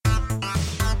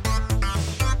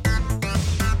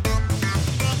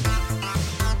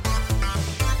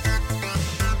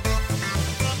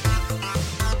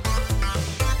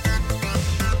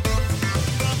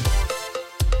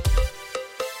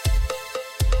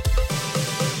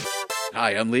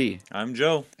Hi, I'm Lee. I'm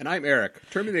Joe. And I'm Eric,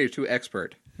 Terminator 2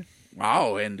 expert.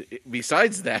 Wow, and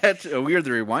besides that, we are the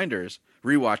Rewinders,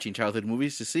 rewatching childhood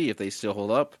movies to see if they still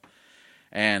hold up.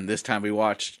 And this time we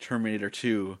watched Terminator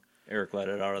 2. Eric let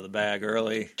it out of the bag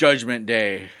early. Judgment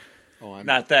Day.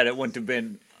 Not that it wouldn't have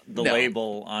been the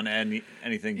label on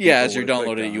anything. Yeah, as you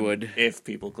download it, you would. If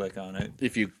people click on it.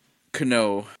 If you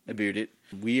know about it.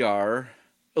 We are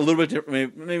a little bit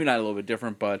different, maybe not a little bit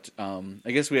different, but I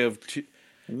guess we have two.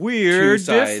 We're two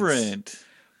sides. different.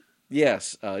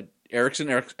 Yes, Eric's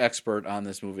an expert on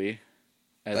this movie.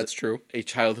 That's true. A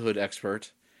childhood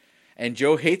expert. And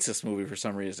Joe hates this movie for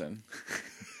some reason.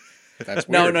 That's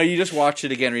weird. No, you just watched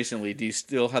it again recently. Do you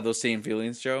still have those same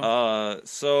feelings, Joe?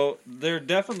 So there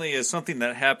definitely is something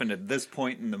that happened at this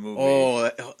point in the movie.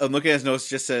 Oh, I'm looking at his notes. It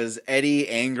just says Eddie,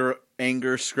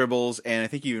 anger, scribbles, and I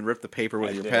think you even ripped the paper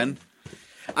with your pen.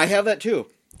 I have that too.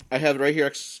 I have it right here,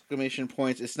 exclamation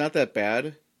points. It's not that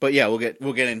bad. But yeah, we'll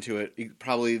get into it.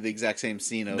 Probably the exact same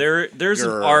scene of there's an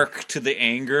arc to the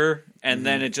anger, and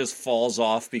then it just falls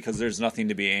off because there's nothing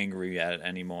to be angry at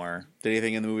anymore. Did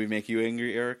anything in the movie make you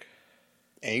angry, Eric?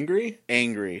 Angry?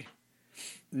 Angry.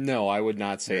 No, I would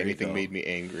not say anything made me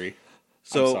angry.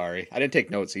 So, I'm sorry. I didn't take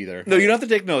notes either. No, you don't have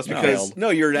to take notes because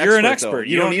you're an expert. You're an expert.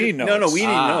 You don't need notes. No, we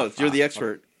need notes. You're the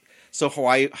expert. So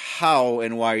how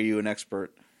and why are you an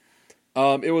expert?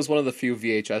 It was one of the few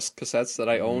VHS cassettes that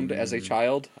I owned as a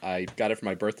child. I got it for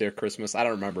my birthday or Christmas. I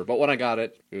don't remember. But when I got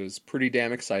it, it was pretty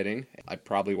damn exciting. I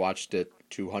probably watched it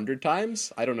 200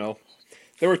 times. I don't know.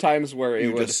 There were times where it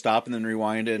would just stop and then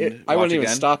rewind it. I wouldn't even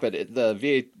stop it. The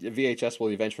VHS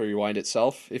will eventually rewind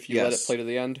itself if you let it play to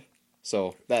the end.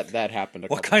 So that happened.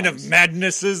 What kind of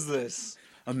madness is this?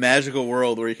 A magical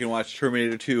world where you can watch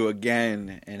Terminator 2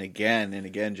 again and again and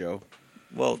again, Joe.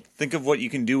 Well, think of what you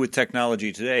can do with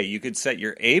technology today. You could set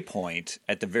your A point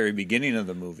at the very beginning of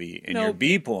the movie and your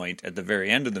B point at the very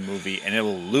end of the movie, and it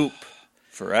will loop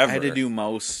forever. I had to do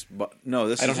mouse, but no,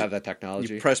 I don't have that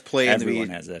technology. You press play in Everyone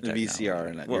has that the VCR,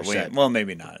 and well,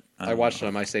 maybe not. I watched it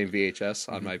on my same VHS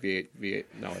on my V8.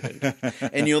 No, I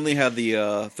didn't. And you only have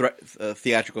the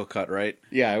theatrical cut, right?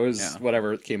 Yeah, it was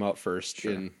whatever came out first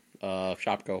in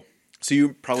Shopko. So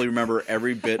you probably remember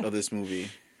every bit of this movie.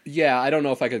 Yeah, I don't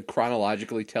know if I could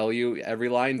chronologically tell you every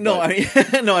line. No, I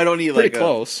mean, no, I don't need pretty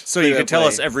close. So you could tell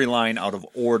us every line out of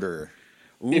order.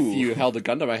 Ooh. If you held a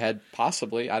gun to my head,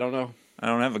 possibly. I don't know. I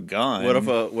don't have a gun.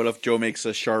 What if Joe makes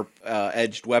a sharp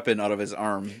edged weapon out of his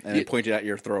arm and it pointed at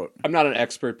your throat? I'm not an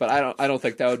expert, but I don't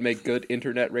think that would make good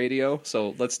internet radio.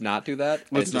 So let's not do that.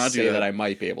 Let's not do that. I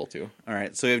might be able to. All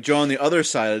right. So we have Joe on the other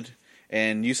side,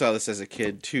 and you saw this as a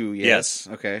kid too. Yes.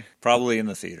 Okay. Probably in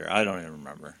the theater. I don't even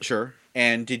remember. Sure.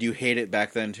 And did you hate it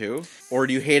back then too, or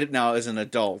do you hate it now as an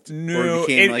adult? No,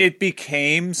 it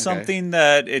became something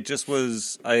that it just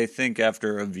was. I think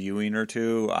after a viewing or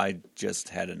two, I just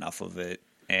had enough of it,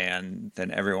 and then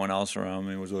everyone else around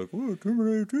me was like, "Oh,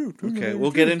 Terminator 2, okay,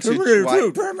 we'll get into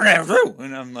Terminator 2,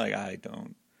 and I'm like, I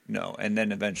don't know. And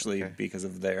then eventually, because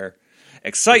of their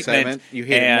excitement, you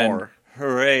hate it more.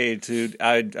 Hooray!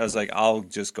 I was like, I'll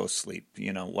just go sleep.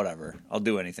 Whatever. I'll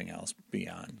do anything else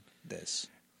beyond this.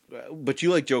 But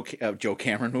you like Joe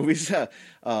Cameron movies,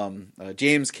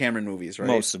 James Cameron movies, right?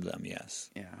 Most of them, yes.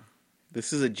 Yeah,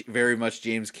 this is a very much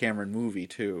James Cameron movie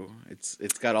too.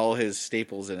 It's got all his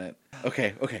staples in it.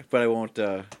 Okay, but I won't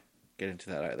get into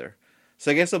that either.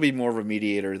 So I guess I'll be more of a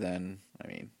mediator than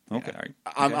Okay.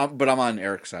 Yeah. But I'm on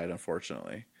Eric's side,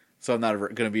 unfortunately. So I'm not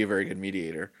going to be a very good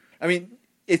mediator. I mean,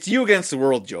 it's you against the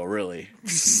world, Joe. Really.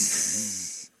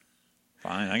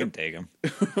 Fine, I can take him.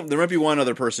 There might be one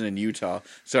other person in Utah.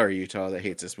 Sorry, Utah, that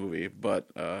hates this movie, but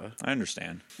I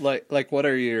understand. Like, what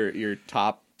are your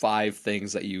top 5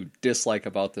 things that you dislike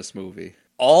about this movie?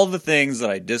 All the things that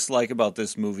I dislike about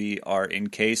this movie are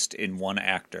encased in one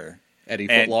actor. Eddie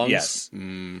Furlong. Yes.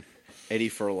 Eddie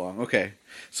Furlong. Okay,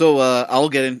 so I'll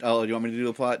get in. Do you want me to do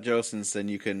the plot, Joe? Since then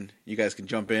you guys can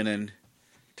jump in and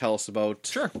tell us about.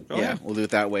 Sure. Go yeah, ahead. We'll do it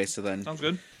that way. So then, sounds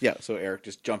good. Yeah. So Eric,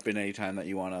 just jump in anytime that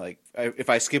you want to. Like, if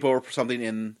I skip over something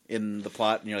in the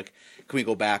plot, and you're like, "Can we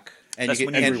go back?" And you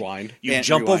rewind. You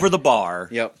jump over the bar.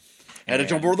 Yep. Had to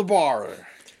jump over the bar.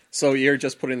 So you're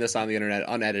just putting this on the internet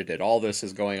unedited. All this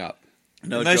is going up.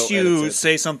 No, unless you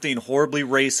say something horribly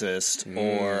racist,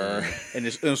 or and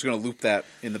it's going to loop that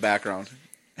in the background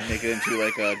and make it into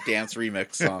like a dance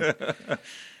remix song.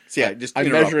 So yeah, just I'm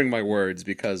measuring my words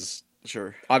because.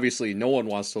 Sure. Obviously, no one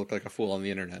wants to look like a fool on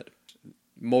the internet.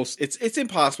 It's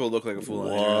impossible to look like a fool on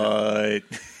the internet.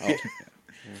 What?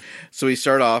 So we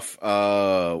start off.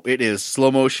 It is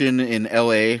slow motion in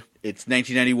L.A. It's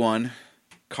 1991.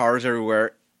 Cars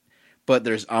everywhere, but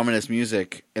there's ominous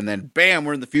music, and then bam,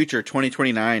 we're in the future,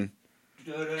 2029.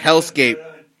 hellscape.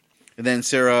 And then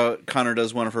Sarah Connor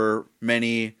does one of her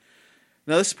many...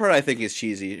 Now, this part I think is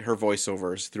cheesy, her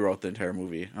voiceovers throughout the entire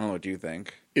movie. I don't know, what do you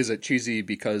think? Is it cheesy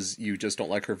because you just don't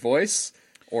like her voice?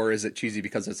 Or is it cheesy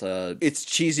because It's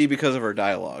cheesy because of her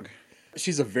dialogue.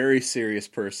 She's a very serious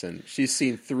person. She's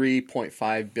seen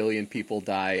 3.5 billion people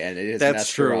die, and it has That's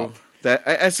messed her true. up.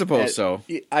 I suppose so.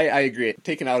 I agree.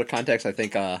 Taken out of context, I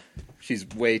think she's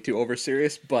way too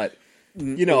over-serious, but... A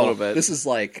little bit. This is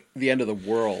like the end of the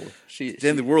world. The end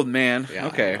of the world, man. Yeah,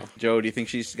 Okay. Joe, do you think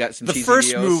she's got some The cheesy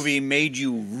first videos? movie made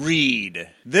you read.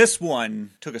 This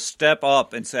one took a step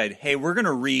up and said, hey, we're going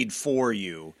to read for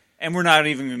you, and we're not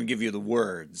even going to give you the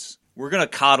words. We're going to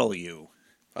coddle you.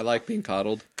 I like being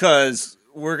coddled. Because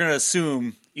we're going to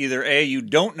assume either A, you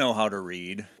don't know how to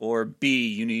read, or B,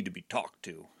 you need to be talked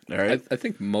to. All right. I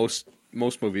think most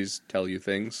movies tell you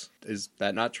things. Is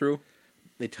that not true?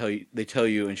 They tell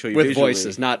you and show you With visually.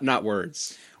 voices, not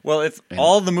words. Well, if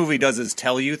all the movie does is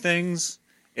tell you things,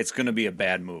 it's going to be a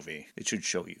bad movie. It should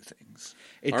show you things.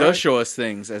 It All does right. show us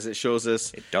things, as it shows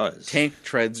us It does. tank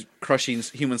treads crushing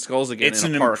human skulls again It's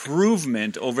in an a park.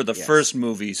 improvement over the Yes. first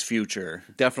movie's future.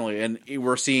 Definitely, and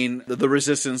we're seeing the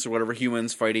resistance or whatever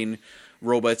humans fighting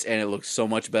robots, and it looks so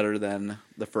much better than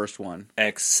the first one.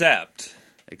 Except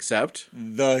Except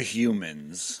the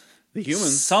humans. the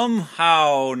humans,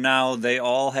 Somehow now they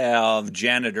all have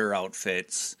janitor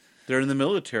outfits. they're in the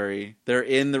military. They're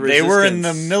in the They resistance. were in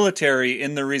the military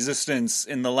in the Resistance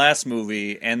in the last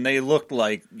movie, and they looked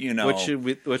like,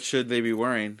 What should they be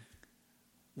wearing?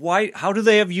 why? How do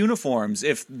they have uniforms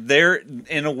if they're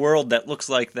in a world that looks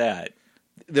like that?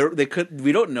 They could.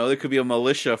 We don't know. There could be a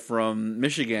militia from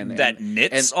Michigan That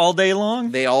knits and all day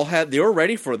long? They were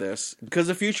ready for this because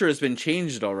the future has been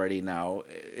changed already now,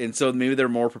 and so maybe they're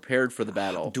more prepared for the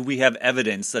battle. Do we have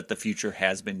evidence that the future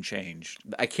has been changed?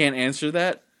 I can't answer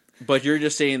that, but you're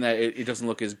just saying that it doesn't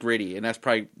look as gritty, and that's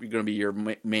probably going to be your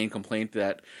main complaint.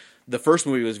 That the first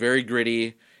movie was very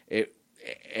gritty,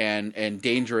 and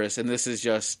dangerous, and this is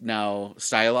just now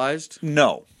stylized.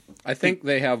 No. I think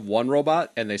they have one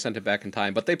robot, and they sent it back in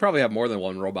time, but they probably have more than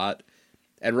one robot.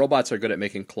 And robots are good at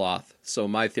making cloth, so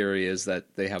my theory is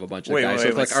that they have a bunch of guys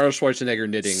with like Arnold Schwarzenegger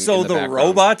knitting. So in the background.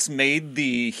 robots made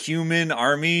the human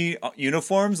army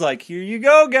uniforms. Like, here you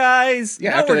go, guys.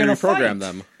 Yeah, Now after we're they gonna reprogram fight.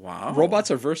 them. Wow.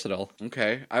 Robots are versatile.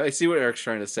 Okay, I see what Eric's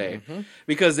trying to say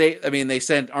because they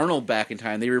sent Arnold back in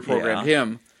time. They reprogrammed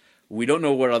him. We don't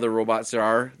know what other robots there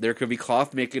are. There could be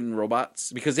cloth making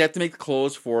robots because they have to make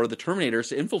clothes for the Terminators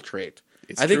to infiltrate.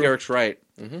 I think true. Eric's right.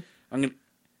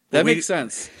 That makes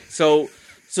sense.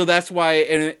 So that's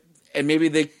why, and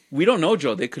maybe we don't know,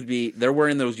 Joe. They're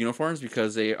wearing those uniforms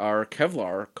because they are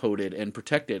Kevlar coated and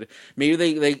protected. Maybe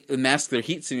they mask their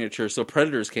heat signature so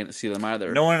predators can't see them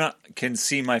either. No one can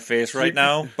see my face right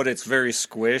now, but it's very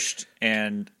squished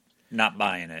and not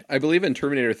buying it. I believe in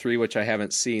Terminator 3, which I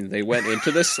haven't seen, they went into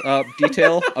this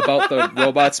detail about the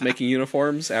robots making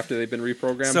uniforms after they've been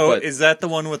reprogrammed. So but is that the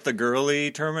one with the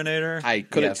girly Terminator? I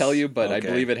couldn't Yes. tell you, but I Okay.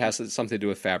 believe it has something to do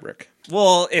with fabric.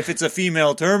 Well, if it's a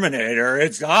female Terminator,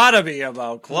 it's gotta be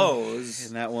about clothes.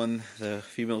 In that one, the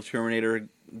female Terminator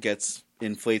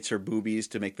inflates her boobies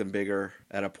to make them bigger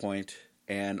at a point,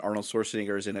 and Arnold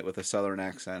Schwarzenegger is in it with a southern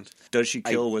accent. Does she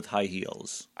kill with high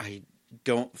heels? I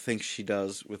don't think she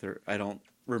does with her. I don't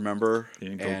remember.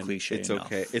 Didn't go and cliche It's enough.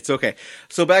 okay. It's okay.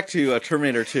 So back to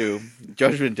Terminator 2,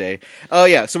 Judgment Day. Oh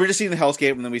yeah. So we're just seeing the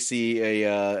hellscape, and then we see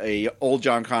a old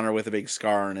John Connor with a big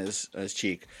scar on his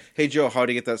cheek. Hey Joe, how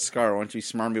do you get that scar? Why don't you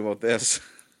smart me about this?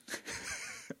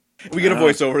 We get a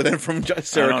voiceover then from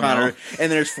Sarah don't Connor, know.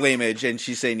 and there's flamage, and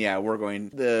she's saying, "Yeah, we're going."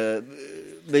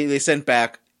 They sent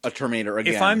back a Terminator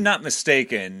again. If I'm not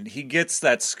mistaken, he gets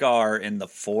that scar in the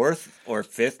 4th or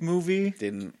 5th movie.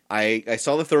 I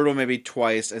saw the third one maybe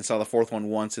twice and saw the fourth one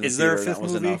once in the Is there a theater. That fifth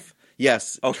was movie? enough.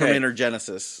 Yes, Okay. Terminator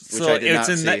Genesis, which So I did not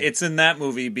see. it's in that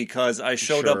movie because I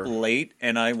showed Sure. up late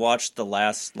and I watched the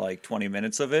last 20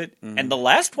 minutes of it, and the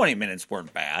last 20 minutes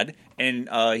weren't bad. And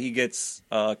he gets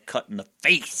cut in the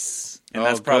face, and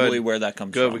that's probably good. where that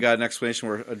comes Good, from. we got an explanation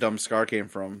where a dumb scar came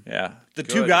from. Yeah, the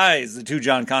Good. two guys, the two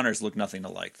John Connors, look nothing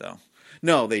alike though.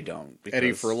 No, they don't. because-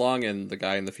 Eddie Furlong and the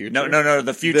guy in the future. No,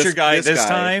 the future This guy this guy.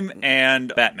 time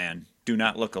and Batman do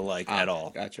not look alike at all.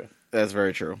 Gotcha. That's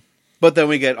very true. But then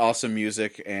we get awesome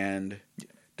music and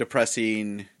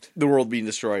depressing the world being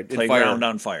destroyed. in Playground fire.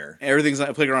 on fire. Everything's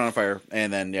on playground on fire,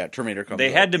 and then Terminator comes. They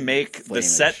out. had to make the Flamage.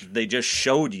 set they just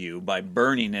showed you by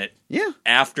burning it Yeah,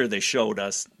 after they showed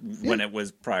us when it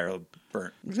was prior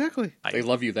burnt. exactly. They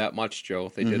love you that much,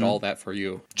 Joe. They did all that for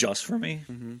you. Just for me?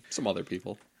 Some other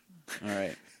people. All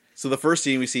right. So the first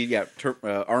scene we see,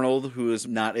 Arnold, who is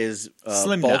not as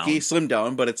slimmed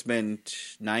down, but it's been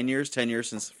 10 years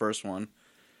since the first one.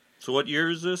 So what year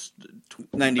is this?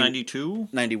 92?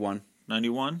 91.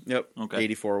 91? Yep. Okay.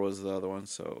 84 was the other one.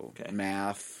 So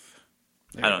math.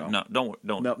 I don't know. Don't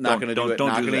not going to do it.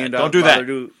 Don't do that. Don't do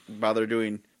that. Bother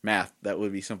doing math. That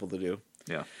would be simple to do.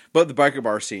 Yeah. But the biker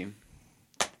bar scene.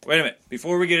 Wait a minute.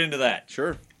 Before we get into that.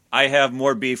 Sure. I have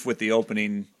more beef with the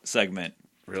opening segment.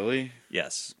 Really?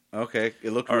 Yes. Okay.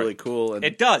 It looked really cool. And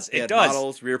it does. It does.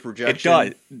 Models, rear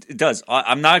projection. It does.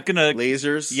 I'm not going to...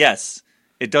 Lasers. Yes.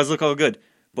 It does look all good.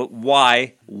 But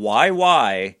why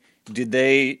did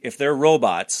they, if they're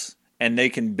robots and they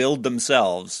can build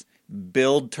themselves,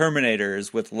 build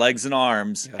Terminators with legs and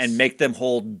arms and make them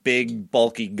hold big,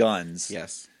 bulky guns?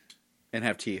 Yes. And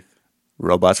have teeth.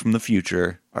 Robots from the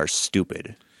future are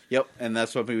stupid. Yep, and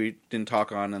that's what we didn't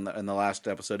talk on in the last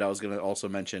episode. I was going to also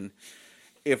mention,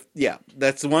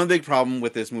 that's one big problem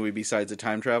with this movie besides the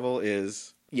time travel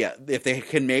is, if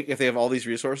they have all these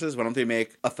resources, why don't they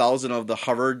make 1,000 of the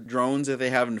hover drones that they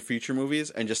have in future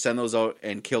movies and just send those out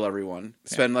and kill everyone?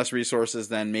 Spend less resources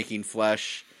than making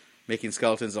flesh, making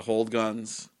skeletons to hold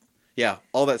guns. Yeah,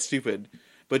 all that's stupid.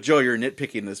 But Joe, you're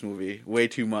nitpicking this movie way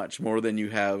too much, more than you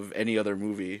have any other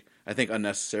movie. I think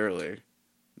unnecessarily.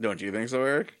 Don't you think so,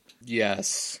 Eric?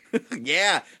 Yes.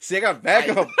 Yeah. See, I got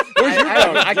backup.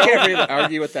 I can't really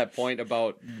argue with that point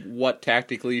about what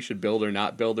tactically you should build or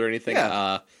not build or anything.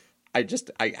 Yeah. I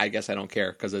guess I don't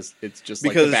care because it's just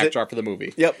like the backdrop for the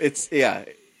movie. Yep.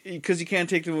 Because you can't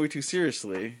take the movie too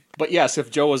seriously. But yes, if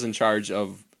Joe was in charge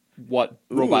of what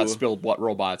robots build what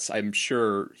robots, I'm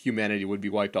sure humanity would be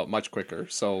wiped out much quicker.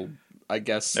 So I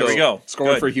guess there we go.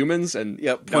 Score for humans and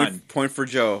point for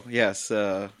Joe. Yes,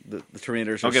 the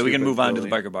Terminators. Okay, we can move on to the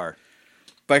biker bar.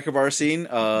 Biker bar scene.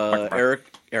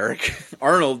 Eric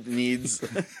Arnold needs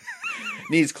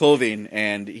clothing,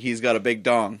 and he's got a big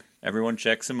dong. Everyone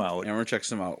checks him out,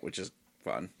 which is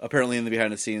fun. Apparently, in the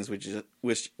behind the scenes, which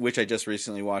I just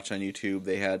recently watched on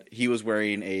YouTube, he was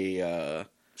wearing a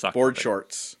board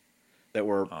shorts that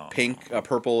were pink,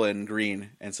 purple, and green,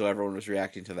 and so everyone was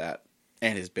reacting to that.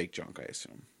 And his big junk, I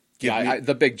assume.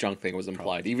 The big junk thing was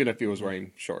implied, even if he was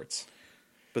wearing shorts.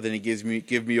 But then he give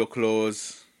me your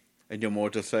clothes and your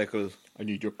motorcycle. I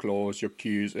need your clothes, your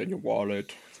keys, and your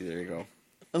wallet. See, there you go.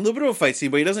 A little bit of a fight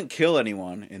scene, but he doesn't kill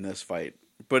anyone in this fight.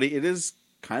 But it is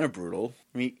kind of brutal.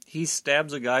 I mean, he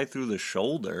stabs a guy through the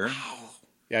shoulder.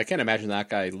 Yeah, I can't imagine that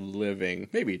guy living.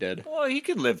 Maybe he did. Well, he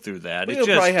could live through that. He'll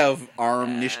probably have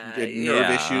nerve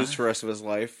issues for the rest of his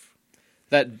life.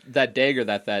 That dagger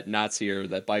that Nazi or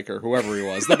that biker, whoever he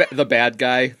was, the bad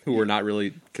guy who we're not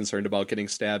really concerned about getting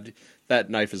stabbed, that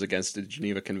knife is against the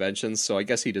Geneva Conventions, so I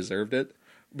guess he deserved it.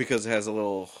 Because it has a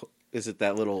little, is it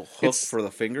that little hook for the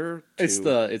finger? It's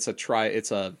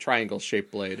a triangle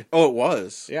shaped blade. Oh, it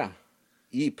was. Yeah.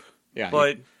 Eep. Yeah.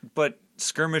 But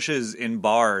skirmishes in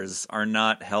bars are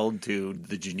not held to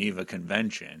the Geneva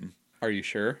Convention. Are you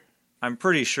sure? I'm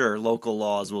pretty sure local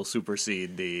laws will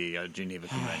supersede the Geneva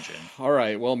Convention. All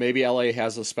right. Well, maybe LA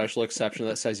has a special exception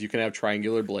that says you can have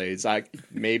triangular blades.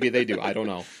 Maybe they do. I don't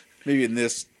know. Maybe in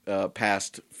this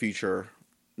past, future,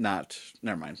 not.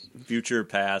 Never mind. Future,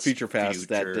 past.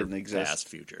 That didn't exist. Past,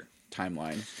 future.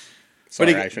 Timeline.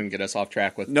 Sorry, I shouldn't get us off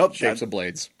track with shapes of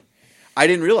blades. I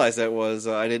didn't realize that was.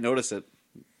 I didn't notice it.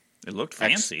 It looked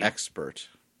fancy. Expert.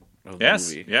 Yes.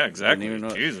 Movie. Yeah. Exactly.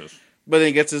 Jesus. But then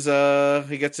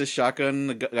he gets his shotgun,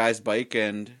 the guy's bike,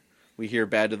 and we hear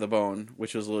 "Bad to the Bone,"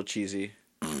 which was a little cheesy.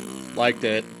 Liked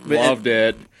it, loved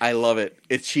it. I love it.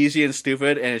 It's cheesy and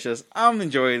stupid, and it's just I'm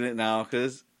enjoying it now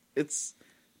because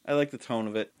I like the tone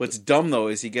of it. What's dumb though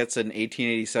is he gets an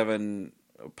 1887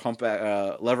 pump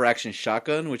lever action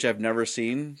shotgun, which I've never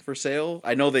seen for sale.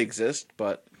 I know they exist,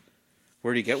 but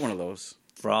where do you get one of those?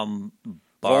 From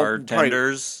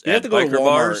bartenders you have to go biker to Walmart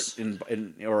bars?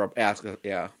 or ask,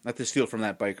 not to steal from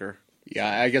that biker.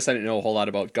 Yeah, I guess I didn't know a whole lot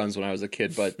about guns when I was a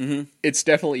kid, but it's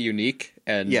definitely unique.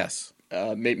 And yes,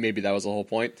 maybe that was the whole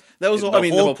point. That was the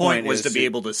whole point was to be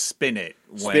able to spin it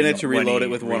to reload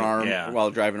it with one arm while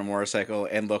driving a motorcycle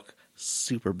and look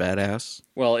super badass.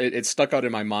 Well, it stuck out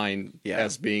in my mind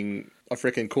as being a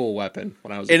freaking cool weapon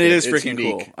when I was a kid. It is freaking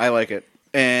cool. I like it.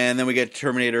 And then we get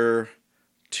Terminator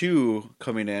 2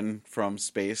 coming in from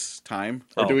space time.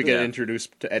 Or do we get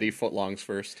introduced to Eddie Furlongs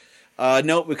first?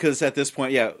 No, because at this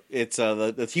point, it's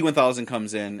the T-1000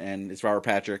 comes in, and it's Robert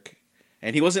Patrick.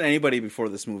 And he wasn't anybody before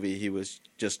this movie. He was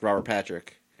just Robert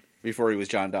Patrick before he was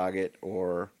John Doggett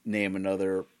or name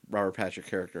another Robert Patrick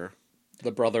character.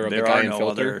 The brother of the guy in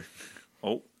Filter.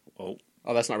 Oh,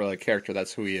 that's not really a character.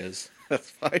 That's who he is. That's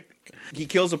fine. He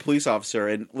kills a police officer,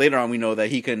 and later on we know that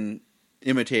he can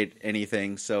imitate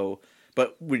anything. So,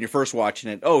 but when you're first watching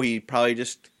it, he probably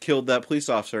just killed that police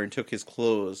officer and took his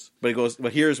clothes.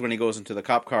 But here's when he goes into the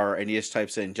cop car and he just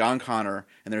types in John Connor,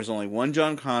 and there's only one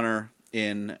John Connor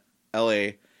in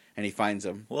L.A., and he finds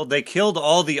him. Well, they killed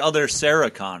all the other Sarah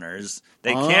Connors.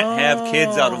 They can't have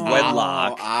kids out of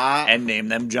wedlock and name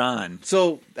them John.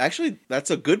 So, actually, that's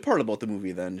a good part about the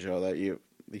movie then, Joe, that you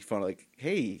found like,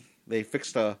 hey, they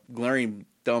fixed a glaring,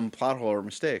 dumb plot hole or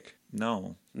mistake.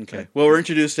 No. Okay. Well, we're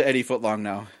introduced to Eddie Furlong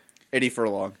now. Eddie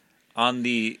Furlong. On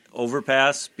the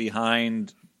overpass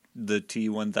behind the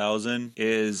T-1000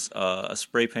 is a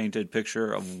spray-painted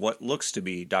picture of what looks to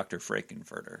be Dr.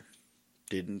 Frankenfurter.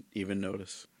 Didn't even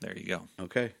notice. There you go.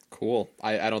 Okay. Cool.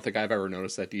 I don't think I've ever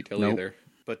noticed that detail either.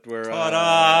 But we're...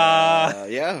 Ta-da!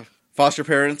 Yeah. Foster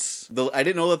parents. I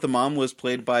didn't know that the mom was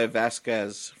played by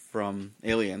Vasquez from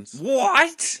Aliens.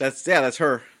 What? That's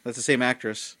her. That's the same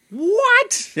actress.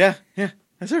 What? Yeah,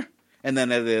 that's her. And then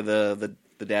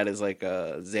the dad is like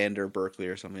Xander Berkeley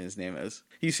or something his name is.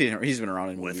 You've seen her. He's been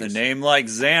around in movies. With a name like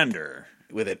Xander.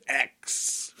 With an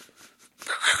X.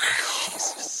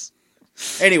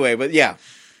 Anyway, but yeah.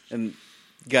 And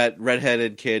got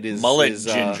redheaded kid is...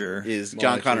 Ginger. Is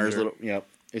John Connor's little...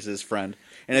 is his friend.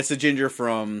 And it's the ginger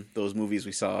from those movies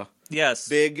we saw. Yes.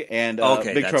 Big and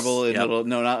Big Trouble in Little...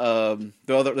 No, not...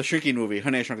 the Shrinking movie,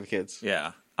 Honey, I Shrunk the Kids.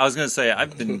 Yeah. I was going to say,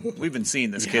 we've been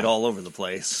seeing this kid all over the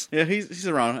place. Yeah, he's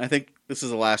around. I think this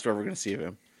is the last we're ever going to see of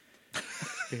him.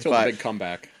 Until the big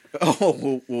comeback.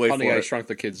 We'll wait Honey, for I it. Shrunk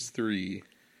the Kids 3.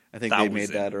 I think they made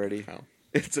that already. Oh.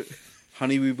 It's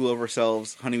Honey, We Blew Up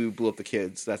Ourselves. Honey, We Blew Up the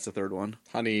Kids. That's the third one.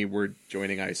 Honey, We're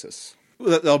Joining ISIS.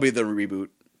 That'll be the reboot.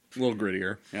 A little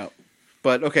grittier. Yeah.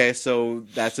 But, okay, so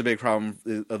that's a big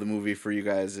problem of the movie for you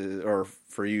guys, or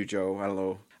for you, Joe. I don't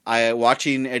know.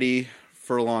 Watching Eddie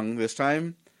Furlong this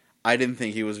time, I didn't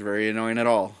think he was very annoying at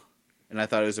all. And I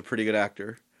thought he was a pretty good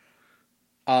actor.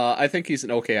 I think he's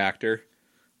an okay actor.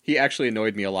 He actually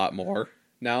annoyed me a lot more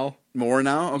now. More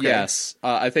now? Okay. Yes.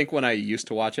 I think when I used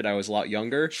to watch it, I was a lot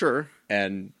younger. Sure.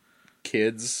 And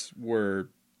kids were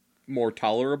more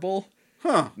tolerable.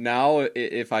 Huh. Now,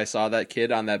 if I saw that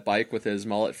kid on that bike with his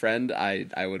mullet friend,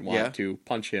 I would want to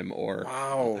punch him or...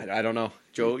 Wow. I don't know.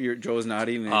 Joe's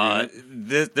nodding.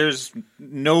 There's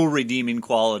no redeeming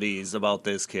qualities about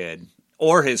this kid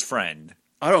or his friend.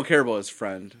 I don't care about his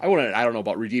friend. I don't know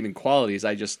about redeeming qualities.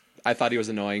 I thought he was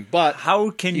annoying, but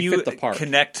how can he you fit the part.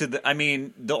 Connect to the? I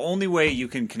mean, the only way you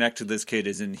can connect to this kid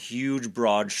is in huge,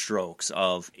 broad strokes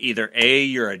of either A,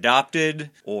 you're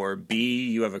adopted, or B,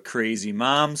 you have a crazy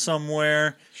mom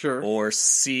somewhere, sure, or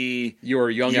C, you're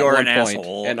young you're at an one point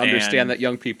asshole, and understand that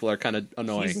young people are kind of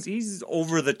annoying. He's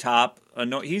over the top.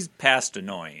 He's past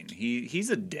annoying.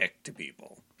 He's a dick to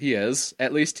people. He is.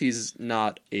 At least he's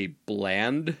not a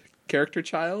bland character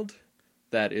child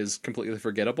that is completely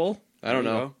forgettable. I don't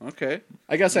know. Okay.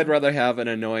 I guess I'd rather have an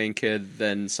annoying kid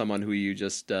than someone who you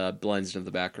just blends into the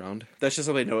background. That's just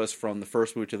something I noticed from the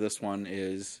first movie to this one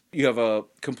is you have a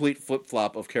complete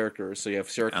flip-flop of characters. So you have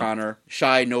Sarah Connor,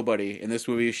 shy nobody. In this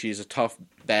movie, she's a tough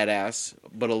badass,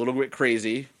 but a little bit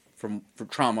crazy from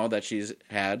trauma that she's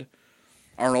had.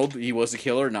 Arnold, he was the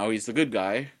killer. Now he's the good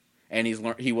guy. And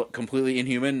he was completely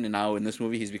inhuman. And now in this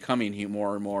movie, he's becoming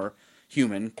more and more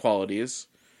human qualities.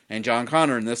 And John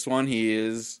Connor in this one, he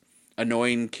is...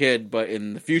 annoying kid, but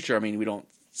in the future, I mean, we don't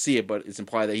see it, but it's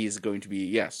implied that he's going to be,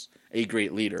 yes, a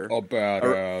great leader. A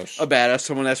badass. A badass,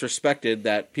 someone that's respected,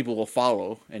 that people will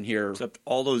follow and hear. Except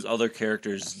all those other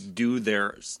characters do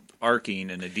their arcing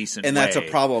in a decent way. And that's a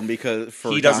problem because for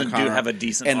he John doesn't Connor, have a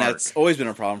decent and arc. that's always been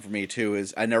a problem for me, too,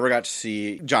 is I never got to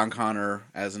see John Connor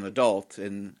as an adult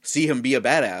and see him be a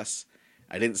badass.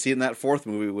 I didn't see it in that fourth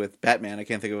movie with Batman. I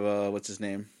can't think of, what's his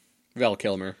name? Val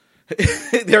Kilmer.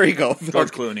 There you go.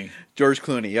 George Clooney. George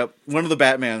Clooney, yep. One of the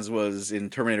Batmans was in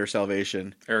Terminator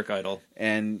Salvation. Eric Idle.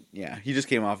 And, yeah, he just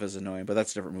came off as annoying, but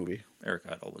that's a different movie. Eric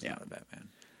Idle was not a Batman.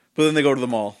 But then they go to the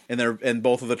mall, and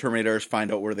both of the Terminators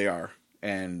find out where they are.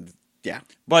 And, yeah.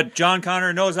 But John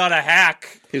Connor knows how to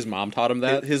hack. His mom taught him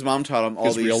that? His mom taught him all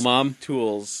his these real mom?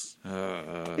 tools.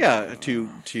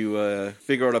 To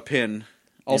figure out a pin.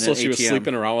 Also, she was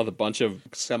sleeping around with a bunch of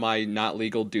semi-not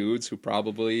legal dudes who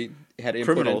probably had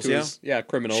input criminals, into his... Yeah,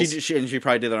 criminals. She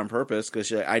probably did that on purpose, because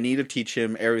she's like, I need to teach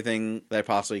him everything that I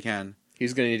possibly can.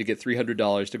 He's going to need to get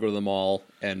 $300 to go to the mall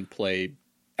and play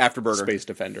Afterburner. Space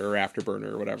Defender or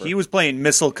Afterburner or whatever. He was playing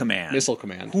Missile Command. Missile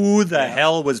Command. Who the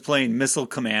hell was playing Missile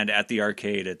Command at the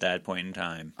arcade at that point in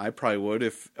time? I probably would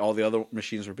if all the other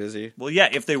machines were busy. Well, yeah,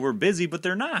 if they were busy, but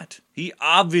they're not. He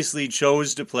obviously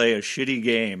chose to play a shitty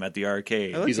game at the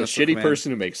arcade. He's a shitty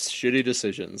person who makes shitty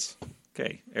decisions.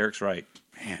 Okay, Eric's right.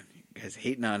 Man, Guys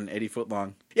hating on Eddie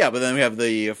Furlong. Yeah, but then we have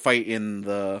the fight in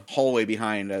the hallway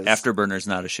behind. Afterburner's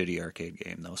not a shitty arcade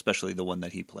game, though, especially the one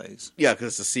that he plays. Yeah, because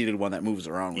it's a seated one that moves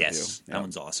around with you. Yes, that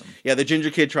one's awesome. Yeah, the ginger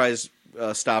kid tries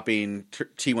stopping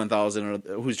T-1000,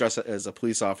 who's dressed as a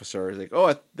police officer. He's like, oh,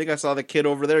 I think I saw the kid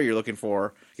over there you're looking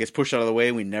for. Gets pushed out of the way,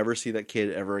 and we never see that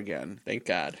kid ever again. Thank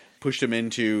God. Pushed him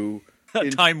into...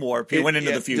 Time warp. He went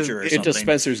into the future or something. Into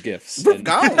Spencer's Gifts.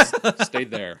 Gone. Stayed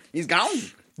there. He's gone.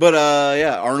 But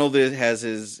Arnold has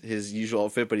his usual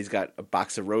outfit, but he's got a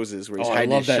box of roses where he's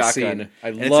hiding his shotgun. I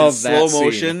love that slow scene.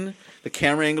 motion. The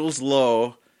camera angle's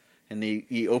low, and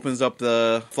he opens up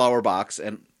the flower box,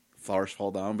 and flowers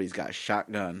fall down, but he's got a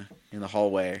shotgun in the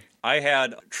hallway. I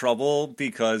had trouble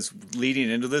because leading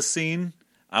into this scene,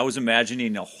 I was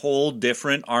imagining a whole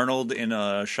different Arnold in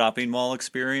a shopping mall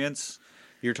experience.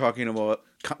 You're talking about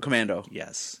Commando.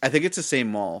 Yes. I think it's the same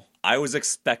mall. I was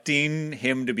expecting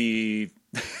him to be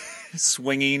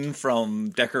swinging from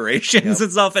decorations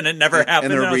and stuff, and it never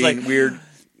happened. And there I was being like, weird...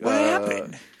 what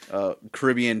happened?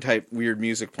 Caribbean-type weird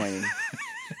music playing.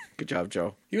 Good job,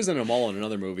 Joe. He was in a mall in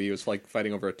another movie. He was like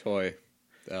fighting over a toy.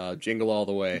 Jingle All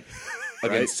the Way.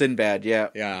 Against Sinbad, yeah.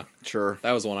 Yeah. Sure.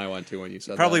 That was the one I went to when you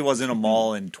said Probably that. wasn't a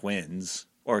mall in Twins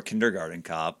or Kindergarten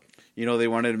Cop. You know, they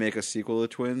wanted to make a sequel to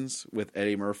Twins with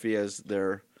Eddie Murphy as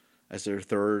their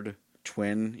third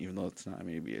twin, even though it's not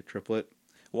maybe a triplet.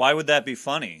 Why would that be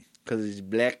funny? Because he's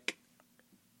black.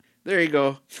 There you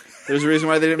go. There's a reason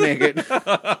why they didn't make it.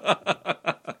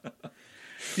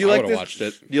 Do you I like would've this? watched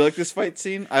it. Do you like this fight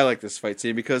scene? I like this fight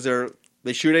scene because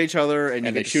they shoot at each other and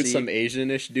they shoot some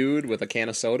Asian-ish dude with a can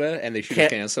of soda, and they shoot a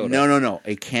can of soda. No.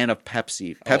 A can of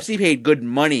Pepsi. Pepsi paid good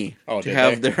money to did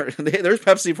have they? There's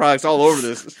Pepsi products all over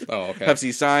this. Oh, okay.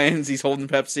 Pepsi signs. He's holding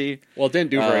Pepsi. Well, it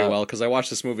didn't do very well because I watched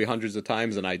this movie hundreds of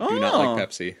times, and I do not like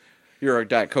Pepsi. You're a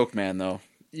Diet Coke man, though.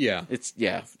 Yeah,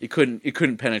 It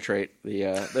couldn't penetrate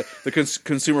the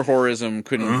consumer horrorism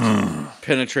couldn't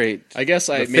penetrate. I guess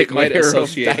I thick might layer of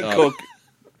associate Diet Coke.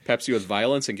 Pepsi with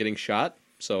violence and getting shot.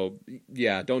 So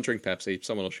yeah, don't drink Pepsi.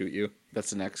 Someone will shoot you.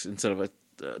 That's the next instead of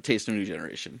a taste of new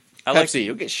generation. I like- Pepsi,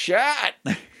 you'll get shot.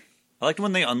 I liked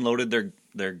when they unloaded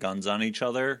their guns on each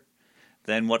other.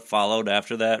 Then what followed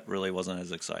after that really wasn't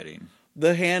as exciting.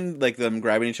 The hand, like them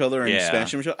grabbing each other and Yeah.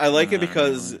 smashing each other. I like it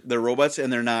because they're robots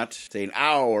and they're not saying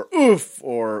ow or oof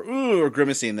or ooh or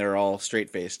grimacing. They're all straight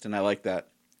faced, and I like that.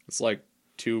 It's like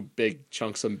two big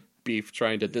chunks of beef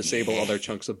trying to disable other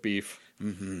chunks of beef.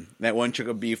 Mm-hmm. That one chunk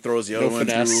of beef throws the other one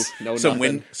finesse, through no some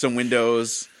nothing. some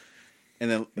windows,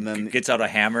 and then Gets out a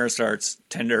hammer, starts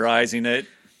tenderizing it,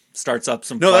 starts up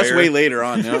some no, fire. that's way later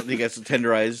on. He gets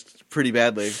tenderized pretty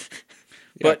badly.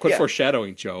 Yeah, quit yeah.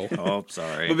 foreshadowing, Joe. Oh,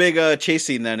 sorry. The big chase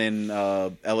scene then in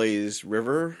LA's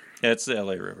river. Yeah, it's the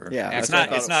LA River. Yeah, it's that's what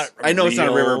not. It's not. I know it's not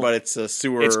a river, real- but it's a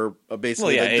sewer,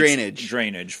 basically well, yeah, like drainage. It's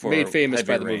drainage for Made famous heavy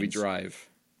by the movie rains. Drive.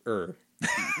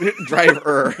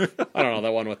 Driver. I don't know,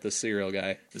 that one with the cereal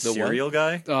guy. The cereal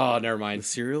guy, Oh, never mind.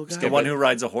 Cereal guy. the one who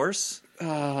rides a horse,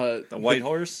 the white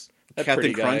horse. That Captain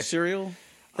pretty Crunch guy. cereal.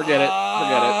 Forget it.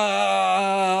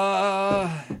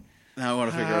 Now I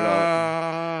want to figure it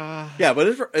out. Yeah, but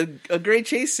it's a great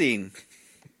chase scene.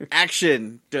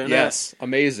 Action. Yes,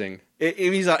 amazing.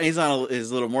 He's on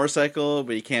his little motorcycle,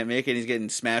 but he can't make it. He's getting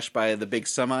smashed by the big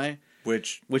semi,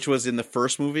 Which was in the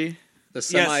first movie, The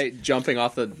semi jumping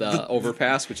off the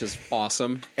overpass, which is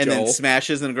awesome. and Joe. then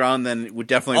smashes in the ground. Then would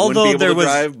definitely Although wouldn't be there able to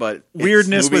was drive. But it's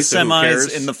weirdness movie, with so who semis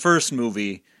cares? in the first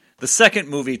movie. The second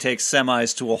movie takes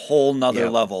semis to a whole nother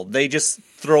Yep. level. They just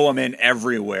throw them in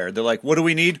everywhere. They're like, "What do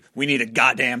we need? We need a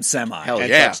goddamn semi." Hell and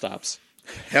yeah. truck stops.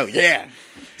 Hell yeah.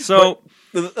 So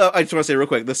I just want to say real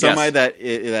quick, the semi Yes.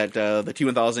 that the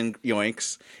T-1000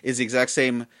 yoinks is the exact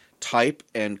same type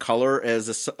and color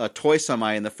as a toy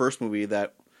semi in the first movie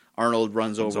that Arnold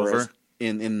runs over.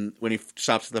 In when he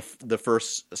stops the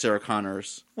first Sarah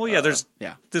Connor's. Well, yeah,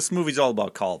 yeah. This movie's all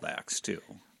about callbacks too.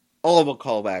 All about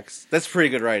callbacks. That's pretty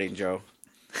good writing, Joe.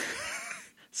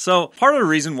 So part of the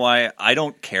reason why I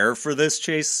don't care for this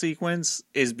chase sequence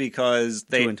is because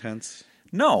Too intense.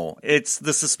 No, it's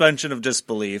the suspension of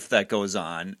disbelief that goes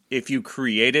on. If you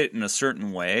create it in a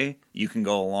certain way, you can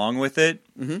go along with it.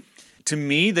 Mm-hmm. To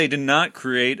me, they did not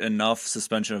create enough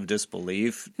suspension of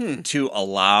disbelief to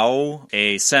allow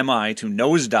a semi to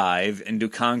nosedive into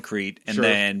concrete and Sure.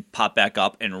 then pop back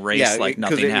up and race like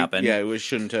nothing happened. It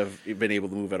shouldn't have been able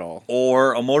to move at all.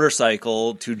 Or a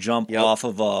motorcycle to jump Yep. off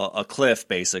of a cliff,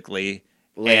 basically,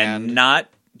 Land. and not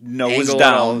nose Angle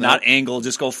at all, down, not no. angle,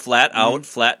 just go flat out,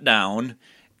 flat down,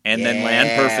 and then land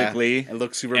Yeah. perfectly. It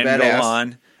looks super and badass. go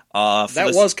on.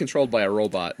 That was controlled by a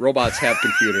robot. Robots have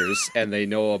computers, and they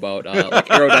know about like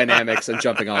aerodynamics and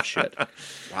jumping off shit.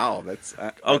 Wow, that's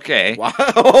okay. Wow,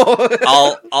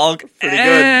 I'll pretty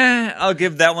good. I'll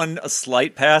give that one a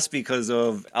slight pass because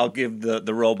I'll give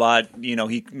the robot.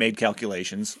 He made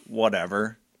calculations.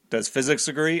 Whatever. Does physics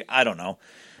agree? I don't know.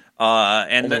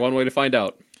 And Only one way to find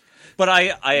out. But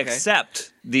I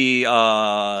accept the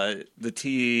not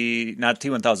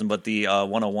T1000, but the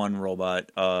 101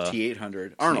 robot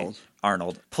T800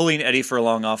 Arnold pulling Eddie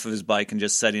Furlong off of his bike and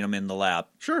just setting him in the lap.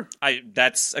 Sure,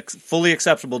 that's fully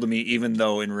acceptable to me, even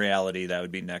though in reality that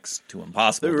would be next to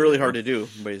impossible. They're really hard to do,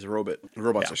 but he's a robot.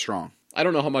 Robots are strong. I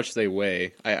don't know how much they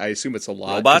weigh. I assume it's a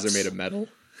lot Robots? because they're made of metal.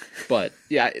 But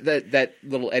yeah, that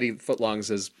little Eddie Footlongs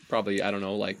is probably, I don't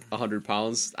know, like 100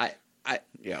 pounds.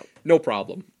 Yeah, no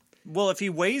problem. Well, if he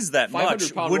weighs that much,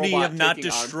 500-pound would he robot have not taking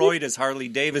on- destroyed his Harley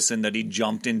Davidson that he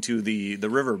jumped into the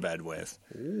riverbed with?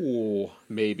 Ooh,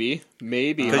 maybe. 'Cause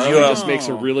Harley you have- just makes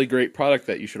a really great product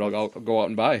that you should all go out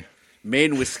and buy.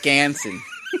 Made in Wisconsin.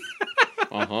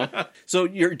 So,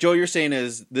 you're saying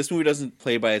is this movie doesn't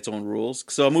play by its own rules.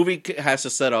 So a movie has to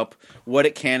set up what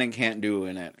it can and can't do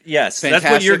in it. Yes, that's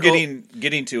what you're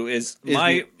getting to.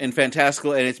 And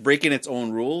fantastical, and it's breaking its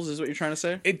own rules. Is what you're trying to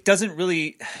say? It doesn't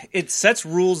really. It sets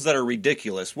rules that are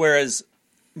ridiculous, whereas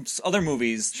other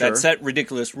movies that set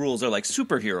ridiculous rules are like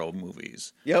superhero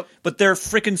movies. Yep. But they're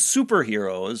freaking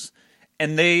superheroes,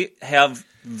 and they have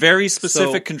very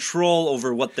specific control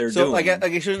over what they're doing.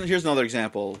 Here's another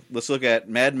example. Let's look at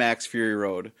Mad Max Fury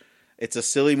Road. It's a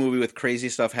silly movie with crazy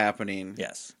stuff happening.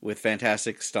 Yes. With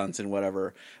fantastic stunts and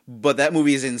whatever. But that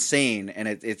movie is insane,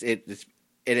 and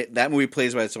that movie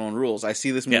plays by its own rules. I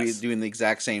see this movie doing the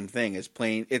exact same thing.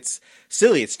 It's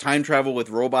silly. It's time travel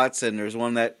with robots, and there's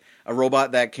a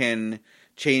robot that can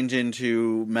change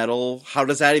into metal. How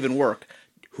does that even work?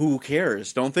 Who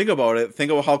cares? Don't think about it.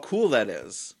 Think about how cool that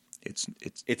is.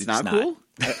 It's not cool?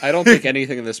 I don't think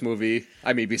anything in this movie,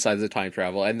 I mean, besides the time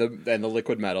travel and the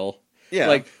liquid metal,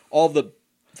 like all the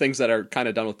things that are kind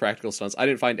of done with practical stunts, I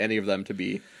didn't find any of them to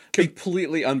be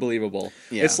completely unbelievable.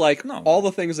 Yeah. It's like all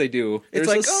the things they do,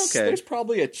 there's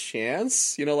probably a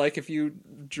chance, like if you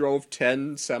drove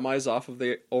 10 semis off of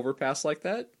the overpass like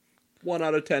that, 1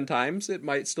 out of 10 times it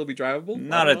might still be drivable.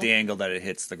 Not at the angle that it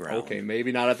hits the ground. Okay,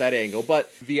 maybe not at that angle,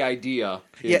 but the idea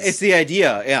is... Yeah, it's the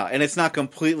idea, and it's not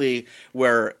completely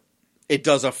where it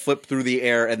does a flip through the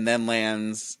air and then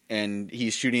lands and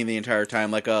he's shooting the entire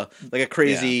time like a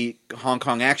crazy Hong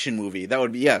Kong action movie. That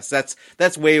would be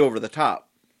that's way over the top.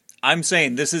 I'm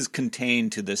saying this is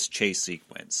contained to this chase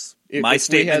sequence. My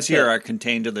statements here are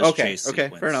contained to this chase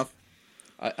sequence. Okay, fair enough.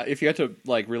 If you had to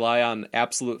rely on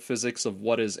absolute physics of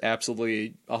what is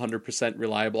absolutely 100%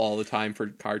 reliable all the time for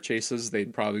car chases,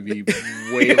 they'd probably be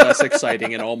way less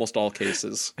exciting in almost all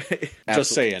cases.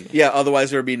 Just saying. Yeah,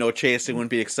 otherwise there would be no chase. It wouldn't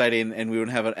be exciting, and we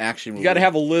wouldn't have an action movie. You got to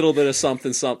have a little bit of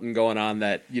something going on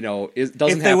that doesn't.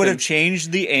 If they would have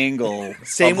changed the angle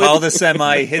of how the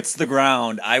semi hits the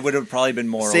ground, I would have probably been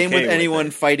more. Same okay with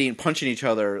anyone fighting, punching each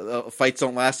other. Fights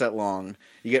don't last that long.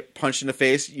 You get punched in the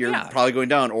face, you're probably going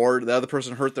down, or the other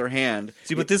person hurt their hand.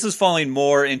 See, but this is falling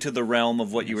more into the realm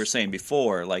of what you were saying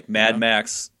before, like Mad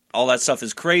Max. All that stuff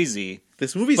is crazy.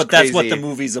 This movie's but crazy. That's what the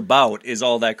movie's about, is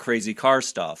all that crazy car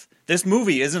stuff. This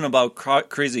movie isn't about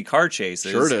crazy car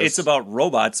chases. Sure it is. It's about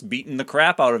robots beating the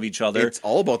crap out of each other. It's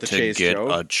all about the chase, to get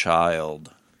Joe. a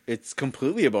child. It's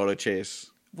completely about a chase.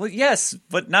 Well, yes,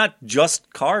 but not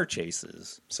just car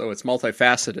chases. So it's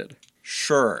multifaceted.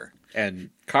 Sure. And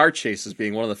car chases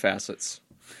being one of the facets.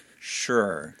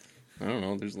 Sure. I don't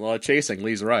know. There's a lot of chasing.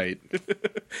 Lee's right.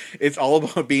 It's all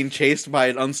about being chased by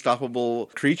an unstoppable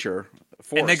creature.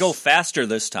 Force. And they go faster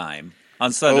this time.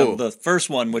 Instead of the first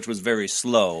one, which was very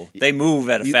slow. They move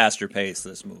at a faster pace,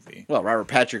 this movie. Well, Robert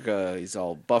Patrick, he's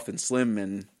all buff and slim,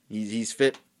 and he's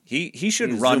fit. He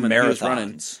should run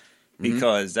marathons.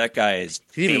 Because that guy is...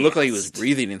 He didn't even look like he was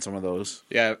breathing in some of those.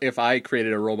 Yeah, if I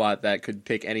created a robot that could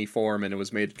take any form and it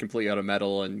was made completely out of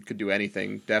metal and could do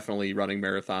anything, definitely running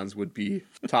marathons would be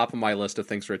top of my list of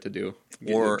things for it to do.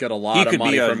 Or get a lot of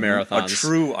money from marathons. A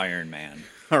true Iron Man.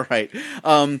 All right.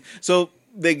 So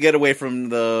they get away from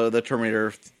the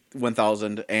Terminator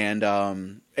 1000, and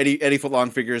Eddie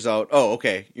Footlong figures out, oh,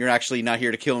 okay, you're actually not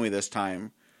here to kill me this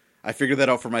time. I figured that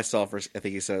out for myself, or I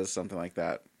think he says something like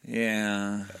that.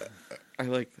 Yeah. I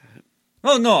like that.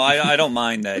 Oh, no, I don't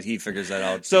mind that he figures that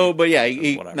out. So, but yeah,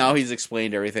 now he's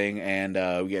explained everything, and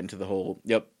we get into the whole,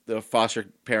 the foster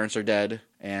parents are dead,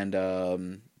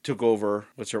 and took over.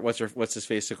 What's his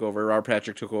face took over? Robert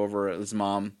Patrick took over. His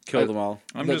mom killed them all.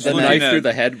 I'm The just knife looking at through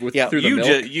the head through the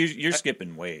milk. You're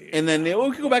skipping way. And then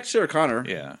we can go back to Sarah Connor.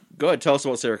 Yeah. Go ahead, tell us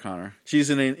about Sarah Connor.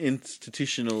 She's an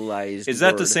institutionalized. Is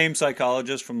that the word. same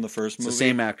psychologist from the first movie? It's the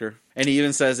same actor, and he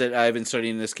even says that I've been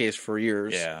studying this case for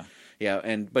years. Yeah.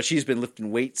 Yeah, but she's been lifting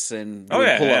weights and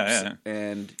doing pull-ups.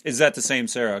 And is that the same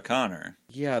Sarah Connor?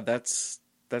 yeah, that's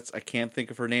I can't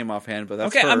think of her name offhand, but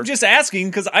that's okay. her. I'm just asking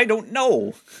because I don't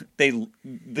know.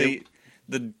 The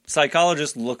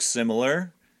psychologist looks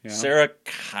similar. Yeah. Sarah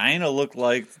kind of looked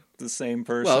like the same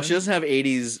person. Well, she doesn't have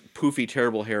 80s poofy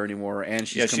terrible hair anymore, and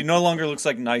she no longer looks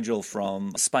like Nigel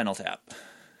from Spinal Tap.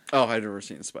 Oh, I've never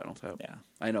seen Spinal Tap. Yeah,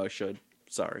 I know I should.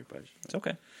 Sorry, but it's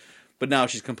okay. But now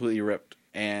she's completely ripped,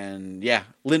 and yeah,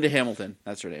 Linda Hamilton,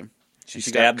 that's her name. She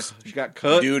stabs she got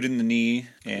cut. dude in the knee,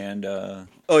 and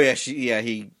oh yeah,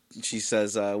 she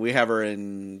says we have her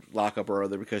in lockup or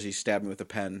other because he stabbed me with a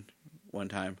pen one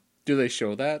time. Do they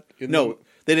show that? No,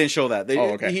 they didn't show that.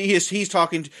 Okay. He's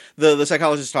talking. The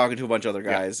psychologist is talking to a bunch of other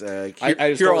guys. I just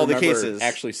here are don't all the remember cases.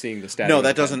 actually seeing the stabbing. No, with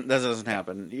that the pen. doesn't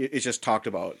happen. It's just talked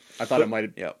about. I thought it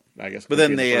might. Yep. I guess. But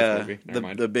then the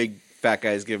the big fat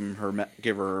guys give her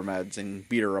her meds and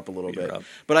beat her up a little bit. up.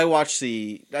 But I watched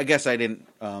I guess I didn't.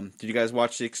 Did you guys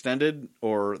watch the extended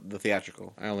or the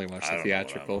theatrical? I only watched the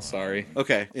theatrical. Sorry.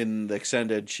 Okay, in the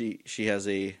extended, she has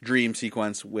a dream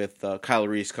sequence with Kyle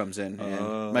Reese comes in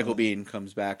and Michael Biehn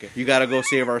comes back. You got to go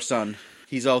save our son.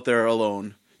 He's out there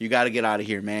alone. You got to get out of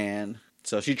here, man.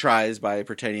 So she tries by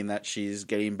pretending that she's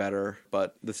getting better,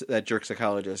 but that jerk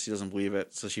psychologist, he doesn't believe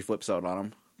it, so she flips out on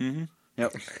him. Mm-hmm.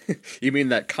 Yep. You mean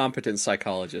that competent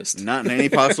psychologist? Not in any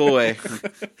possible way.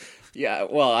 Yeah,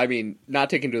 well, I mean,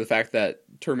 not taking into the fact that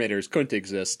Terminators couldn't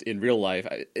exist in real life,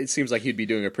 it seems like he'd be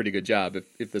doing a pretty good job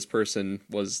if this person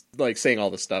was, like, saying all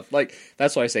this stuff. Like,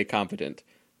 that's why I say competent.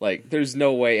 Like, there's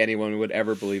no way anyone would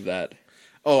ever believe that.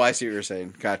 Oh, I see what you're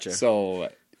saying. Gotcha. So,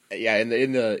 yeah, in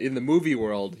the movie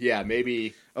world, yeah,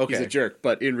 maybe he's a jerk,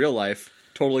 but in real life,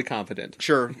 totally competent.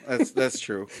 Sure, that's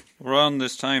true. Around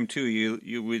this time too,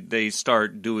 they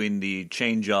start doing the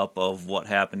change up of what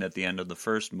happened at the end of the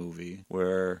first movie,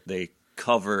 where they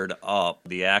covered up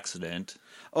the accident.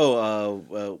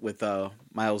 Oh, with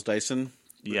Miles Dyson,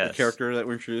 yes, the character that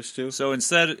we're introduced to. So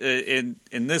instead, in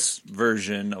this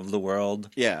version of the world,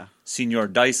 yeah, Senor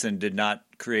Dyson did not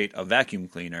create a vacuum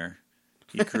cleaner;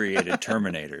 he created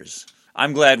Terminators.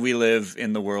 I'm glad we live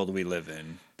in the world we live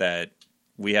in, that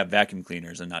we have vacuum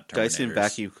cleaners and not Terminators. Dyson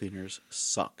vacuum cleaners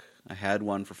suck. I had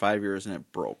one for 5 years and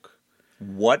it broke.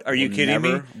 What? Are you kidding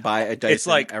me? Buy a Dyson. It's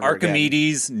like ever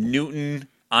Archimedes, again. Newton,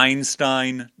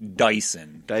 Einstein,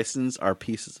 Dyson. Dysons are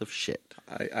pieces of shit.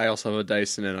 I also have a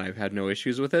Dyson and I've had no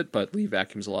issues with it, but Lee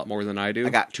vacuums a lot more than I do. I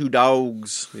got 2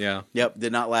 dogs. Yeah. Yep,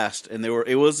 did not last. And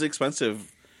it was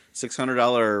expensive.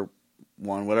 $600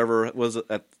 one, whatever it was at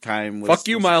the time. Fuck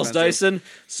you, Miles expensive. Dyson.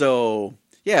 So,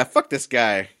 yeah, fuck this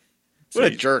guy. What a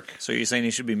jerk. So you're saying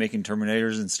he should be making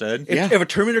Terminators instead? If a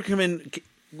Terminator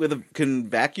can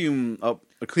vacuum up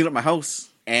or clean up my house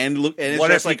and it's what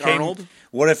just if like Arnold?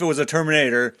 What if it was a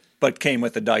Terminator but came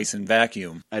with a Dyson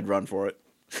vacuum? I'd run for it.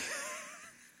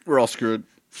 We're all screwed.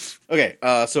 Okay,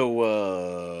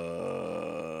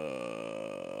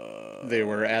 they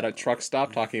were at a truck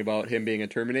stop talking about him being a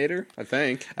Terminator, I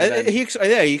think. He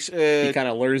kind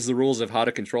of learns the rules of how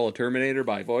to control a Terminator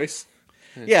by voice.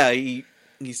 Yeah, he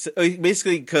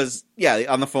basically because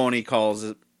on the phone he calls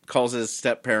his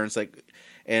step parents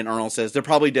and Arnold says they're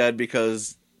probably dead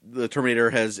because the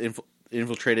Terminator has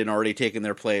infiltrated and already taken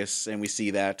their place, and we see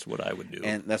that. That's what I would do.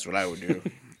 And that's what I would do.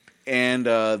 And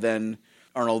then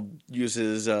Arnold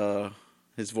uses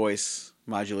his voice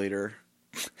modulator,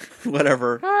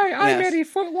 whatever. Hi, I'm Eddie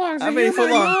Furlong. I'm Eddie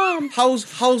Furlong.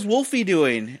 How's Wolfie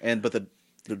doing? But the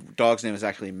dog's name is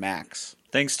actually Max.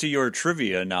 Thanks to your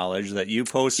trivia knowledge that you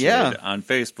posted on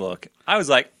Facebook, I was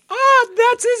like,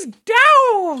 that's his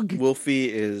dog! Wolfie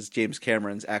is James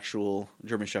Cameron's actual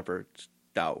German Shepherd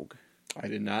dog. I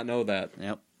did not know that.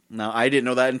 Yep. Now, I didn't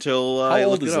know that until How I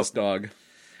old looked is it up. this dog?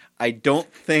 I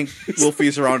don't think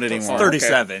Wolfie's around anymore.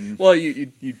 37. Okay. Well,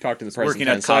 you talked to the president, Working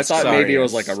at so I thought Costco. maybe it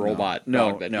was like a robot No,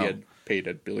 dog that no. he had paid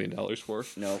 $1 billion for.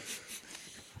 No.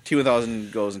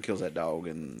 T-1000 goes and kills that dog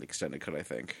in the extended cut, I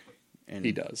think. And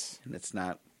He does. And it's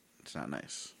not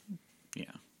nice.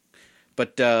 Yeah.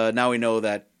 But now we know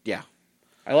that,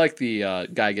 I like the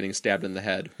guy getting stabbed in the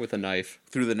head with a knife.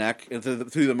 through the neck and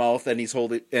through the mouth, and he's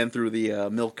holding and through the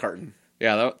milk carton.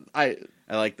 Yeah, I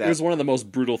like that. It was one of the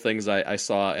most brutal things I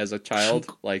saw as a child,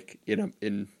 like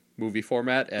in movie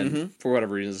format, and for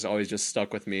whatever reason, it's always just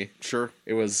stuck with me. Sure.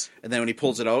 It was, And then when he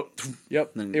pulls it out,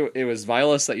 yep, it was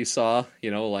violence that you saw,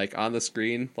 like on the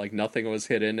screen, like nothing was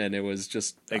hidden, and it was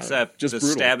just Except just the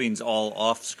brutal. stabbing's all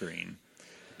off screen.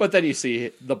 But then you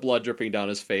see the blood dripping down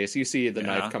his face. You see the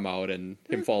knife come out and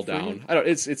him fall down. I don't.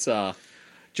 It's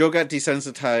Joe got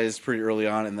desensitized pretty early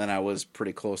on, and then I was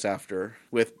pretty close after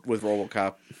with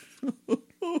RoboCop.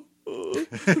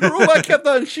 The robot kept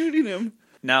on shooting him.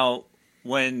 Now,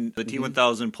 when the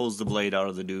T-1000 pulls the blade out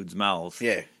of the dude's mouth,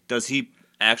 does he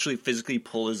actually physically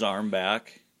pull his arm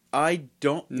back? I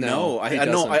don't know. he I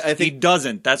know. doesn't. I think He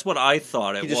doesn't. That's what I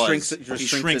thought it He just was.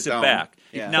 shrinks it down. back.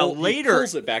 Yeah. Now, he later...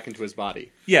 pulls it back into his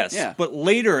body. Yes, Yeah. but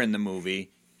later in the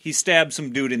movie, he stabs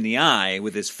some dude in the eye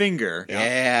with his finger.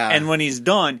 Yeah. And when he's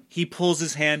done, he pulls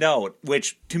his hand out,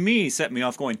 which to me set me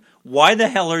off going, why the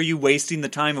hell are you wasting the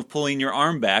time of pulling your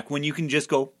arm back when you can just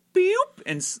go beep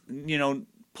and,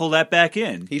 pull that back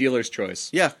in? Dealer's choice.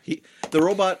 Yeah, the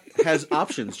robot has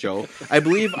options, Joe. I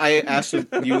believe I asked you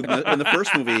in the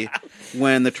first movie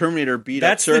when the Terminator beat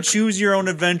That's up the Sarah. choose your own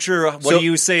adventure. What do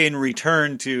you say in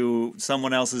return to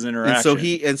someone else's interaction?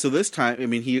 And so this time, I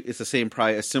mean, it's the same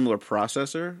a similar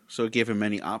processor, so it gave him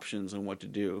many options on what to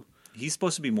do. He's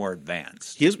supposed to be more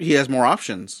advanced. He has more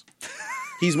options.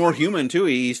 He's more human too.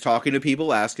 He's talking to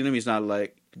people, asking them. He's not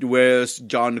like, "Where's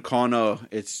John Connor?"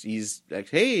 He's like,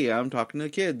 "Hey, I'm talking to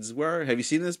kids. Where have you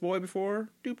seen this boy before?"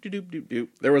 Doop doop doop doop doop.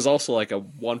 There was also like a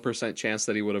 1% chance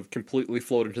that he would have completely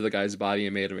floated to the guy's body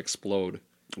and made him explode.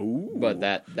 Ooh, But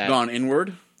that gone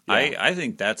inward. I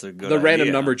think that's a good the idea.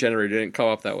 random number generator didn't come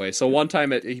up that way. So one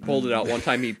time he pulled it out, one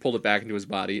time he pulled it back into his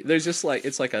body. There's just like,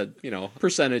 it's like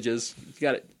percentages. You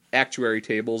got actuary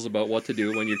tables about what to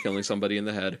do when you're killing somebody in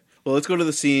the head. Well, let's go to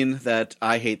the scene that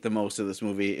I hate the most of this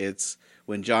movie. It's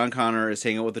when John Connor is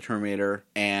hanging out with the Terminator,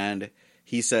 and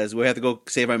he says, "We have to go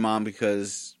save my mom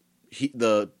because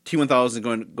the T-1000 is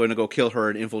going to go kill her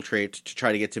and infiltrate to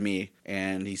try to get to me."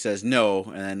 And he says no,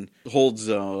 and then holds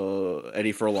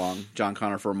Eddie Furlong, John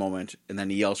Connor, for a moment, and then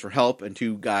he yells for help. And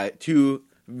two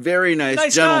very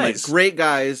nice gentlemen, guys. great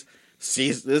guys,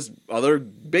 sees this other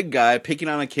big guy picking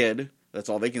on a kid. That's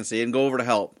all they can see, and go over to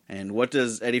help. And what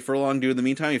does Eddie Furlong do in the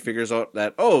meantime? He figures out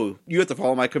that, you have to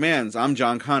follow my commands. I'm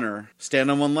John Connor.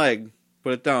 Stand on one leg.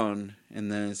 Put it down.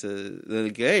 And then it says,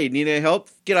 "Hey, need any help?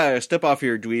 Get out of here. Step off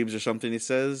here, dweebs," or something, he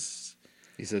says.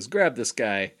 He says, "Grab this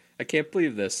guy. I can't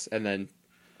believe this." And then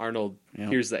Arnold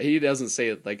hears that. He doesn't say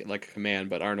it like a command,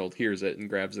 but Arnold hears it and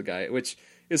grabs the guy, which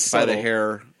is By subtle. the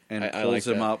hair and I pulls like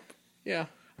him that. up. Yeah.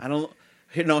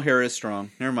 No, hair is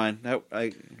strong. Never mind. That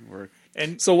work.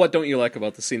 And So what don't you like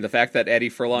about the scene? The fact that Eddie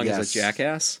Furlong is Yes. a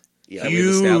jackass? Yeah. That we've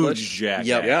established? huge jackass.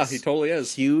 Yep. Yeah, he totally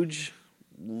is. Huge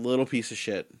little piece of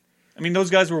shit. I mean, those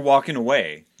guys were walking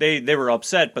away. They were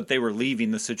upset, but they were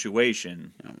leaving the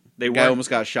situation. They Guy weren't. almost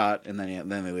got shot, and then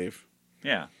they leave.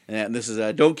 Yeah. And this is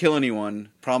don't kill anyone.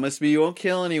 Promise me you won't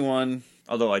kill anyone.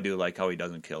 Although I do like how he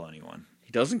doesn't kill anyone.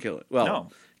 He doesn't kill it. Well, No.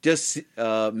 just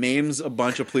maims a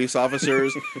bunch of police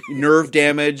officers. Nerve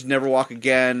damage, never walk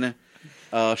again.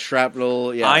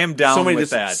 Shrapnel. Yeah, I am down with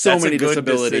that. So That's a many good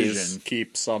disabilities. decision.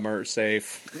 Keep Summer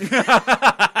safe.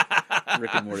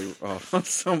 Rick and Morty.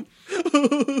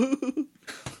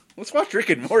 Let's watch Rick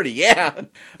and Morty. Yeah.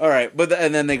 All right,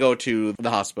 and then they go to the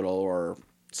hospital or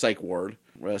psych ward.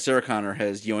 Sarah Connor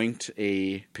has yoinked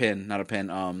a pin, not a pin.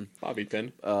 Bobby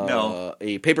pin. No.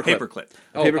 A paperclip. Paperclip.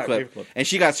 Paperclip. And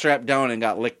she got strapped down and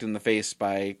got licked in the face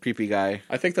by a creepy guy.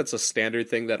 I think that's a standard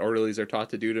thing that orderlies are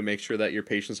taught to do to make sure that your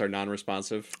patients are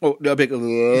non-responsive. Oh, a big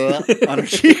on her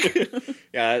cheek.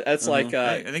 Yeah, that's like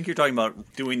I think you're talking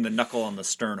about doing the knuckle on the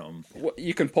sternum.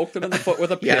 you can poke them in the foot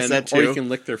with a pin, Yes, that or you too. can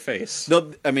lick their face.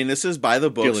 No, I mean, this is by the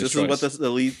books. Dealer's This is what choice. the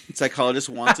lead psychologist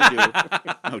wants to do.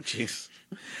 Oh, jeez.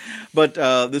 But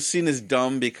this scene is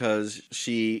dumb because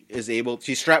she's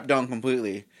strapped down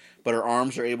completely, but her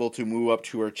arms are able to move up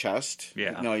to her chest.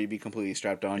 Yeah. No, you'd be completely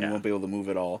strapped down. Yeah. You won't be able to move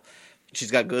at all.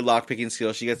 She's got good lock-picking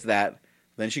skills. She gets that.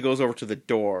 Then she goes over to the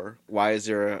door. Why is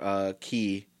there a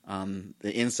key on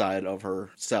the inside of her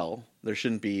cell? She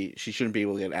shouldn't be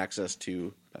able to get access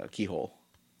to a keyhole.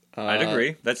 I'd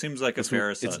agree. That seems like a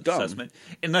fair it's dumb. assessment.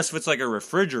 Unless if it's like a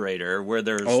refrigerator where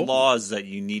there's laws that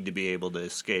you need to be able to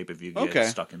escape if you get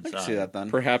stuck I inside. can see that then.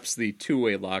 Perhaps the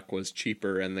two-way lock was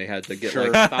cheaper, and they had to get Sure.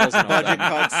 like 1,000 of Budget them.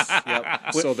 cuts.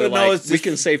 Yep. So they're No, like, it's we just-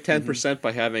 can save 10%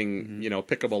 by having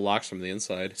pickable locks from the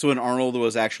inside. So when Arnold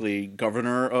was actually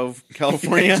governor of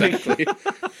California, Exactly.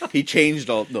 he changed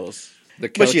all those. The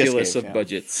But she calculus escaped, of yeah.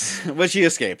 budgets. But she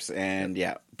escapes and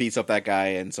beats up that guy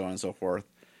and so on and so forth.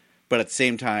 But at the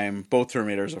same time, both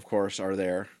Terminators, of course, are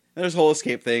there. There's a whole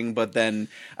escape thing, but then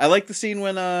I like the scene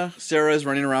when Sarah is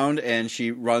running around and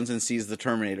she runs and sees the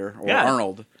Terminator or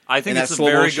Arnold. I think and it's a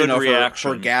very good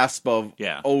reaction. Her gasp of,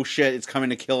 oh shit, it's coming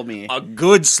to kill me. A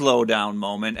good slowdown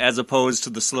moment, as opposed to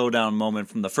the slowdown moment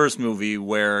from the first movie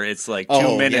where it's like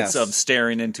 2 minutes of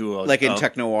staring into a... Like in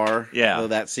Tech Noir. Yeah.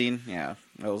 That scene. Yeah.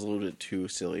 That was a little bit too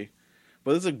silly.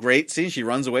 But it's a great scene. She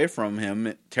runs away from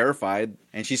him, terrified,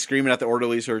 and she's screaming at the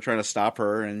orderlies who are trying to stop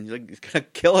her, and he's like, he's going to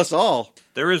kill us all.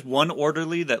 There is one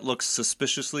orderly that looks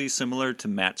suspiciously similar to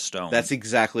Matt Stone. That's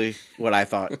exactly what I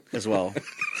thought as well.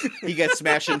 He gets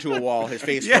smashed into a wall, his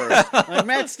face first. I'm like,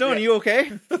 Matt Stone, are you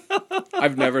okay?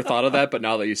 I've never thought of that, but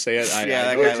now that you say it, I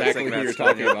know exactly who you're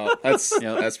talking about.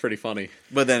 That's pretty funny.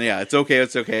 But then, it's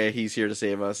okay. He's here to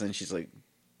save us. And she's like,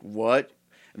 what?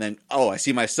 And then, I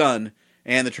see my son.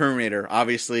 And the Terminator,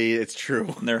 obviously, it's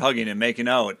true. And they're hugging and making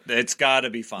out. It's got to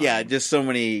be fun. Yeah, just so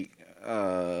many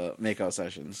makeout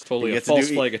sessions. Totally a false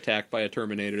flag attack by a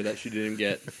Terminator that she didn't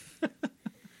get.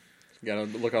 Got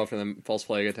to look out for them false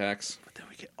flag attacks. But then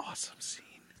we get awesome scene.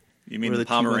 You mean the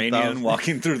Pomeranian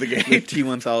walking through the gate? The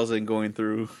T-1000 going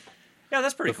through. Yeah,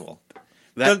 that's pretty cool.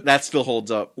 That still holds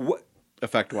up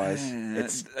effect-wise.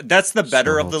 That's the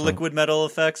better of the liquid metal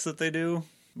effects that they do.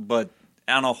 But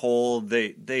on a whole,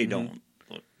 they don't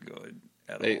look good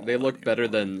at all. They look better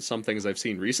than some things I've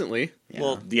seen recently. Yeah.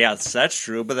 Well, yes, that's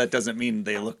true, but that doesn't mean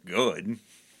they look good.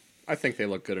 I think they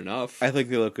look good enough. I think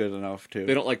they look good enough too.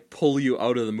 They don't pull you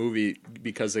out of the movie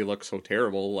because they look so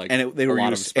terrible. They were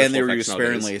used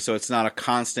sparingly, so it's not a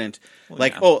constant.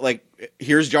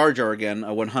 Here's Jar Jar again,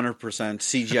 a 100%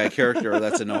 CGI character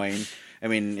that's annoying. I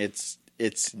mean, it's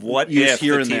what used if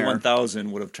here the and there.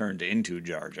 T-1000 would have turned into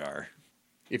Jar Jar?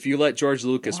 If you let George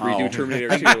Lucas redo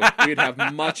Terminator 2, we'd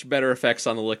have much better effects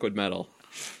on the liquid metal.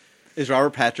 Is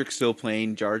Robert Patrick still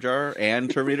playing Jar Jar and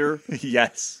Terminator?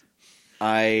 Yes.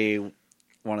 I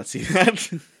want to see that.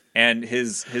 And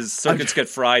his circuits get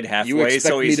fried halfway,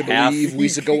 so he's half... You expect me to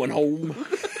believe we're going home?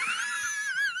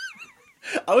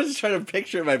 I was just trying to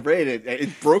picture it in my brain.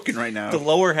 It's broken right now. The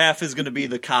lower half is going to be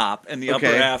the cop, and the upper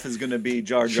half is going to be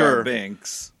Jar Jar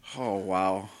Binks. Oh,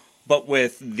 wow. But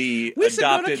with the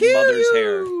adopted mother's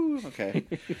hair. Okay.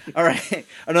 All right.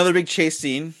 Another big chase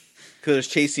scene. Because there's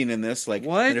chase scene in this. What?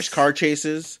 And there's car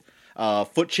chases,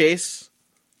 foot chase.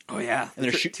 Oh, yeah. And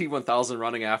there's T-1000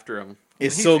 running after him.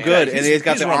 It's so good. And he's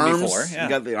got the arms. Before, He's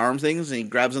got the arm things, and he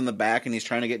grabs in the back, and he's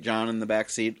trying to get John in the back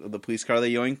seat of the police car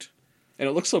they yoinked. And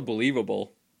it looks so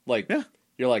believable.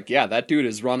 You're like, yeah, that dude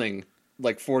is running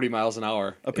 40 miles an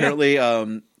hour. Apparently,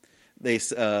 they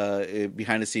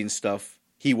behind the scenes stuff,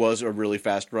 he was a really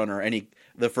fast runner, and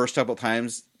the first couple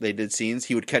times they did scenes,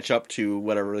 he would catch up to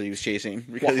whatever he was chasing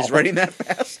because he's running that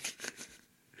fast.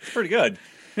 It's pretty good.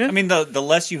 Yeah. I mean, the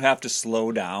less you have to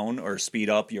slow down or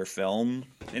speed up your film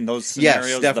in those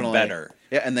scenarios, the better.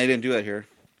 Yeah, and they didn't do that here.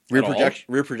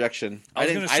 Rear projection. I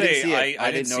was going to say, didn't see it.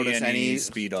 I didn't notice see any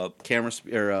speed up. Camera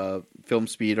or film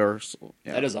speed or.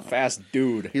 Yeah. That is a fast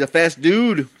dude. He's a fast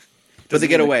dude. But they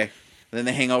get away. And then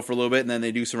they hang out for a little bit, and then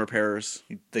they do some repairs.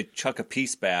 They chuck a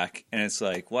piece back, and it's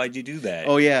like, why'd you do that?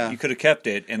 Oh, yeah. You could have kept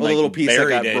it and the little piece that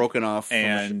buried got broken off.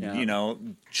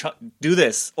 And, do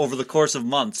this over the course of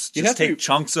months. Just take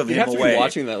chunks of him away. You have to be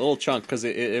watching that little chunk, because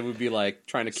it would be like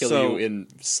trying to kill you in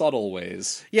subtle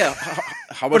ways. Yeah.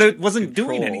 How much but it wasn't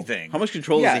doing anything. How much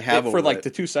control does he have over it? For the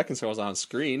 2 seconds I was on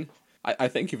screen. I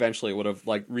think eventually it would have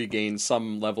regained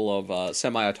some level of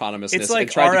semi-autonomousness. It's like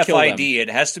and tried to kill them. RFID. It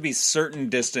has to be certain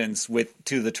distance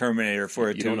to the Terminator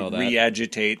for it to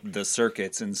re-agitate the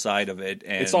circuits inside of it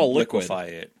and it's all liquid. Liquefy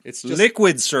it. It's just,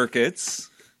 liquid circuits.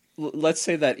 Let's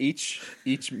say that each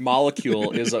molecule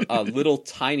is a little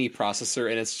tiny processor,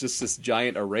 and it's just this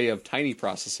giant array of tiny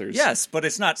processors. Yes, but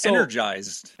it's not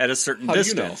energized at a certain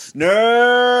distance.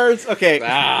 Nerds! Okay,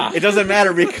 it doesn't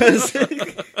matter because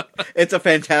it's a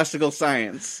fantastical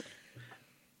science.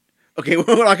 Okay,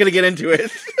 we're not going to get into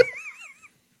it.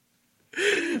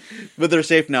 But they're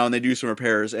safe now, and they do some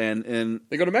repairs, and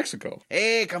they go to Mexico.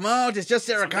 Hey, come out! It's just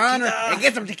Sarah Connor. Hey,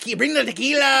 get some tequila. Bring the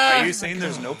tequila. Are you saying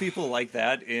there's no people like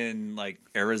that in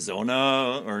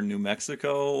Arizona or New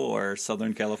Mexico or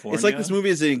Southern California? It's like this movie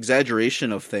is an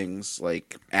exaggeration of things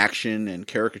like action and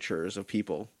caricatures of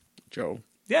people. Joe.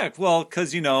 Yeah, well,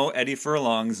 because, Eddie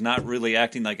Furlong's not really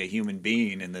acting like a human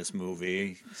being in this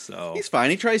movie, so... He's fine.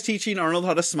 He tries teaching Arnold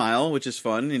how to smile, which is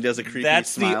fun. He does a creepy That's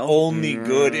smile. That's the only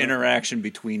good interaction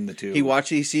between the two.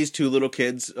 He sees 2 little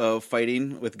kids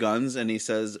fighting with guns, and he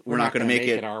says, we're not going to make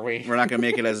it, are we? We're not going to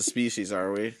make it as a species,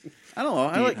 are we? I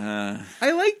don't know.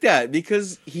 I like that,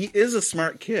 because he is a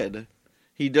smart kid.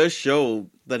 he does show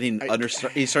that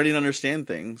he's starting to understand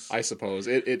things. I suppose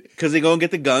because they go and get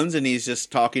the guns, and he's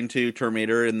just talking to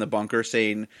Terminator in the bunker,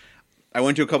 saying, "I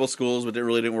went to a couple schools, but it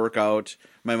really didn't work out.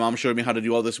 My mom showed me how to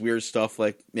do all this weird stuff,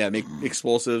 like make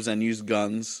explosives and use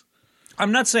guns."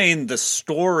 I'm not saying the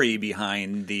story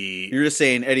behind the. You're just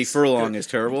saying Eddie Furlong is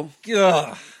terrible.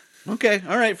 Ugh. Okay,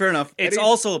 all right, fair enough. It's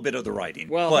also a bit of the writing.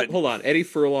 Well, but hold on, Eddie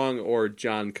Furlong or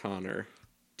John Connor?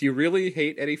 Do you really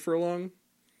hate Eddie Furlong?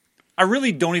 I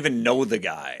really don't even know the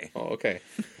guy. Oh, okay.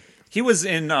 He was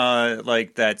in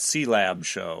like that C-Lab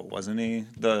show, wasn't he?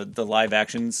 The live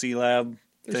action C-Lab.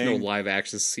 There's no live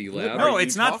action C-Lab. No,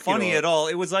 it's not funny at all.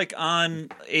 It was like on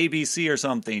ABC or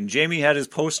something. Jamie had his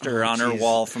poster on her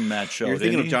wall from that show. You're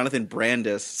thinking of Jonathan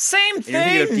Brandis. Same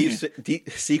thing. You're thinking of Deep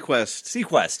Sequest.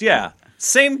 Sequest, yeah.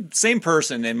 Same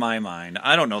person in my mind.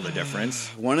 I don't know the difference.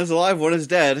 One is alive, one is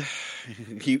dead.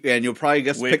 And you'll probably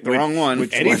pick the wrong one.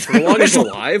 Eddie Furlong is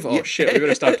alive? Oh, shit. We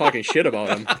better stop talking shit about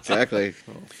him. Exactly.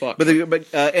 Oh, fuck.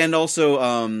 And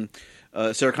also,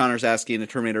 Sarah Connor's asking the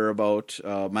Terminator about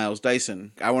Miles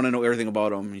Dyson. I want to know everything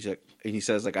about him. He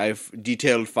says, I have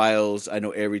detailed files. I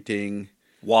know everything.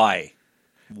 Why?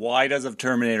 Why does a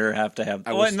Terminator have to have...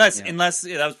 unless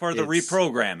that was part of the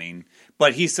reprogramming.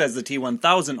 But he says the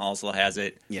T-1000 also has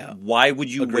it. Yeah. Why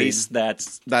would you waste that?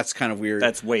 That's kind of weird.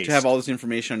 That's waste. To have all this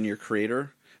information on your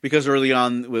creator. Because early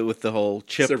on with the whole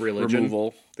chip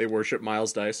removal... They worship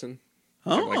Miles Dyson.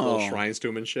 Oh. Like little shrines to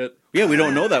him and shit. Yeah, we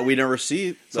don't know that. We never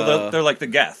see... So they're like the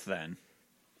Geth, then.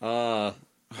 I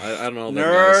don't know.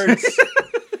 Nerds!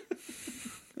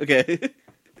 Okay.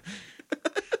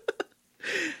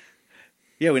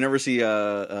 Yeah, we never see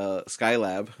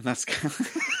Skylab. Not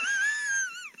Skylab.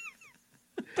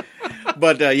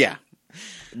 But yeah,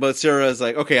 but Sarah's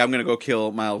like, okay, I'm gonna go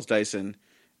kill Miles Dyson,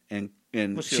 and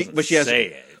she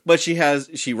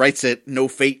writes it, no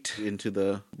fate, into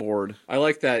the board. I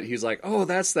like that he's like, oh,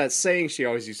 that's that saying she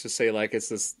always used to say, like it's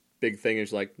this big thing, and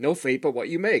she's like, no fate but what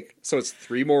you make. So it's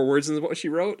 3 more words than what she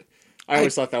wrote. I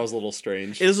always thought that was a little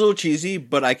strange. It is a little cheesy,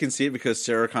 but I can see it because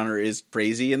Sarah Connor is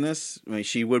crazy in this. I mean,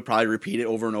 she would probably repeat it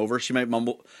over and over. She might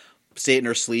say it in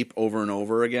her sleep over and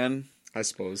over again. I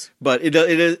suppose, but it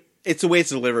is. It's the way it's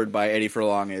delivered by Eddie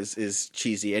Furlong is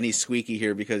cheesy, and he's squeaky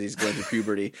here because he's going through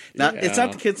puberty. It's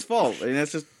not the kid's fault. I mean,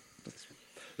 that's just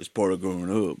it's part of growing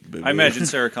up. Baby. I imagine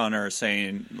Sarah Connor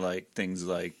saying like things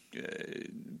like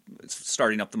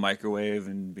starting up the microwave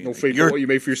and being no fate for what you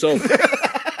made for yourself.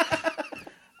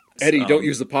 Eddie, don't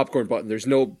use the popcorn button. There's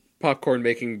no popcorn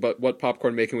making, but what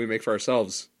popcorn making we make for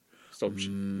ourselves. So,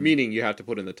 meaning you have to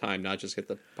put in the time, not just hit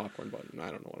the popcorn button. I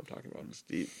don't know what I'm talking about.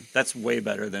 That's way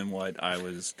better than what I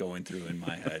was going through in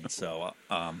my head. So,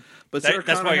 but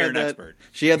that's why you're an expert.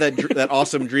 She had that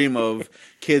awesome dream of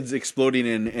kids exploding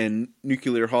in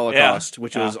nuclear holocaust,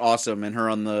 which was awesome, and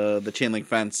her on the chain link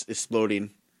fence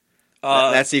exploding.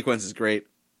 That sequence is great.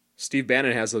 Steve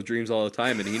Bannon has those dreams all the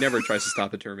time, and he never tries to stop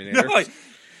the Terminator. No,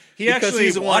 he actually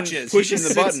he's the watches, pushing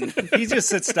the button. He just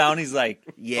sits down. He's like,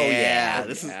 "Yeah,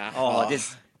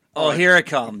 here it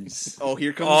comes. Oh,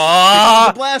 here comes the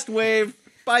the blast wave.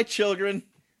 Bye, children.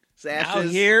 Now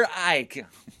here I come."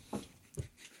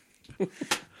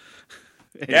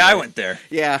 Yeah, I went there.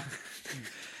 Yeah.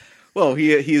 Well,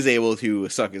 he is able to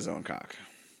suck his own cock.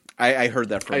 I heard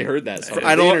that from. I heard that from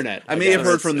the internet. I may have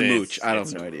heard from the mooch. I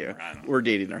have no idea. We're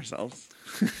dating ourselves.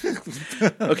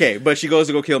 Okay, but she goes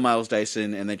to go kill Miles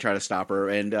Dyson, and they try to stop her.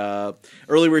 And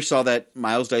earlier we saw that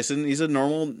Miles Dyson, he's a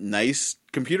normal, nice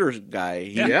computer guy.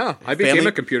 Yeah, I became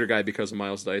a computer guy because of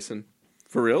Miles Dyson.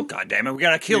 For real? God damn it, we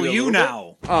gotta kill you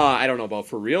now. I don't know about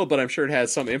for real, but I'm sure it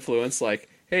has some influence. Like,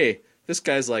 hey, this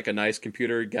guy's like a nice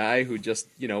computer guy who just,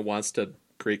 wants to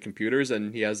create computers,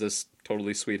 and he has this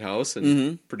totally sweet house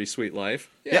and pretty sweet life.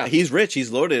 Yeah, he's rich,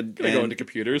 he's loaded. Gonna go into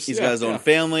computers. He's got his own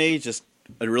family, just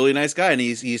a really nice guy, and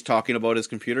he's talking about his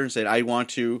computer and said, I want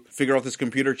to figure out this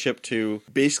computer chip to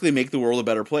basically make the world a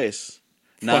better place.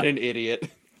 What an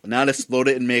idiot. Not explode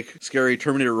it and make scary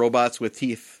Terminator robots with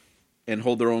teeth and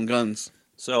hold their own guns.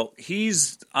 So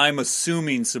he's, I'm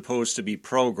assuming, supposed to be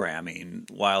programming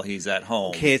while he's at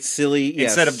home. Okay, it's silly.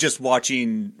 Yes. Instead of just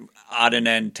watching odd and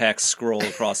end text scroll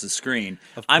across the screen.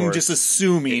 I'm just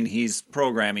assuming he's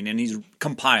programming and he's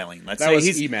compiling. Let's say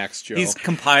he's Emacs, Joe. He's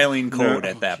compiling code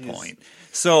at that point.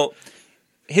 So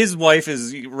his wife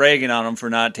is ragging on him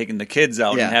for not taking the kids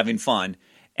out and having fun.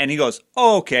 And he goes,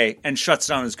 oh, okay, and shuts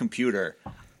down his computer.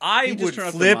 I just would turned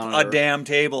off the flip a monitor. damn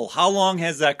table. How long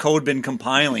has that code been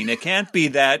compiling? It can't be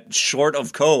that short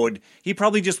of code. He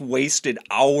probably just wasted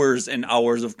hours and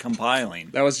hours of compiling.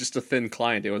 That was just a thin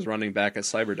client. It was running back at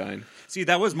Cyberdyne. See,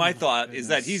 that was my thought, is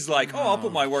that he's like, I'll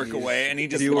put my work away, and he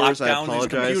just Viewers, locked I down his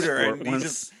apologize computer, for and he's once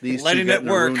just these two letting get it in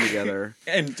a work. room together.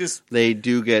 And just, They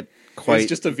do get It quite was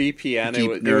just a VPN.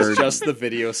 deep It was nerd just the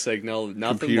video signal.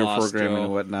 Nothing computer lost, programming Joe.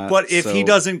 and whatnot. but if he so-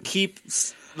 doesn't keep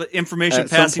the information At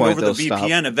some passing point, over the they'll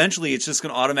VPN, stop. eventually it's just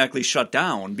going to automatically shut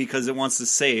down because it wants to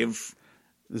save.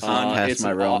 This is past It's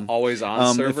my an realm. always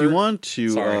on server. If you want to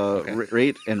Sorry, okay.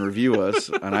 rate and review us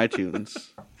on iTunes,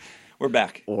 We're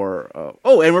back. or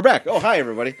and we're back. Oh, hi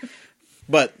everybody.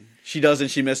 But she doesn't.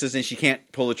 She misses, and she can't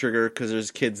pull the trigger because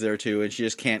there's kids there too, and she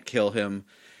just can't kill him.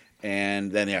 And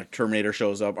then Terminator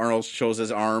shows up. Arnold shows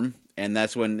his arm, and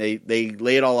that's when they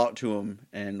lay it all out to him.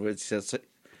 And it says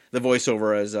the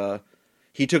voiceover as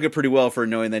he took it pretty well for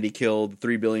knowing that he killed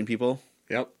 3 billion people,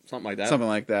 Yep, something like that. something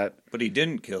like that, But he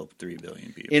didn't kill 3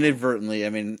 billion people. inadvertently. I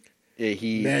mean,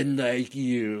 he. Men like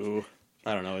you.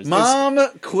 I don't know. Mom,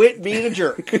 quit being a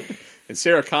jerk. In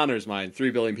Sarah Connor's mind,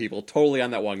 3 billion people totally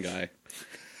on that one guy.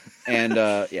 And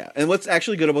and what's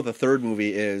actually good about the third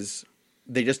movie is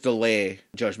they just delay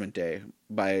Judgment Day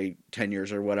by 10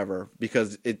 years or whatever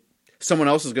because someone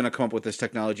else is going to come up with this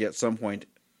technology at some point.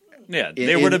 Yeah, In,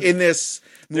 they would have. in this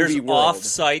movie There's world.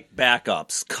 off-site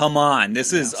backups. Come on,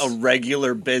 this is a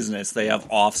regular business. They have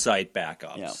off-site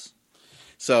backups. Yeah.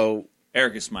 So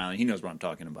Eric is smiling. He knows what I'm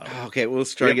talking about. okay, we'll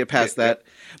try to get past that.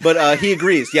 But he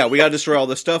agrees. Yeah, we got to destroy all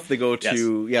this stuff. They go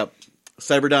to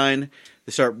Cyberdyne.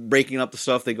 They start breaking up the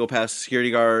stuff. They go past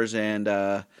security guards and.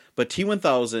 But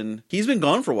T-1000, he's been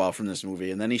gone for a while from this movie,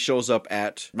 and then he shows up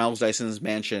at Miles Dyson's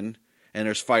mansion, and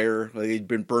there's fire. Like, he'd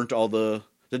been burnt all the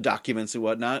documents and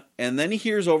whatnot. And then he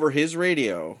hears over his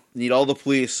radio, need all the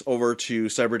police over to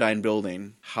Cyberdyne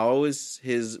building. How is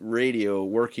his radio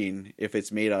working if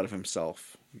it's made out of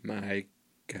himself? My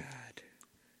God.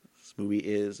 This movie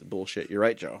is bullshit. You're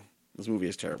right, Joe. This movie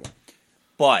is terrible.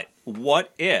 But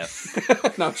what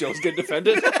if? Now Joe's getting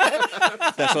defended.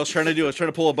 That's what I was trying to do. I was trying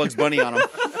to pull a Bugs Bunny on him.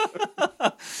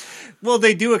 Well,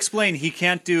 they do explain he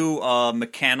can't do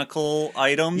mechanical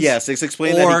items. Yes, it's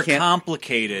explained or that he can't.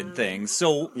 complicated things.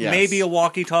 So Yes. maybe a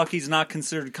walkie-talkie is not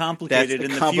considered That's complicated a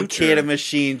in the complicated future.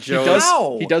 machine, He Joe.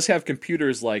 How? does have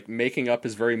computers like making up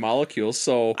his very molecules,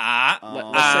 so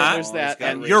let's say there's that.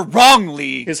 And You're wrong,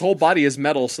 Lee. his whole body is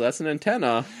metal, so that's an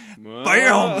antenna.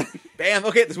 Bam. Bam.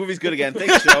 Okay, this movie's good again.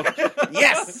 Thanks, Joe.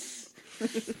 Yes.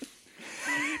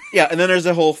 Yeah, and then there's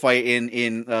a whole fight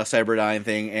in Cyberdyne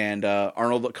thing, and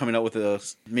Arnold coming out with a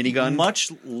minigun.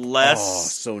 Much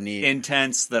less so neat.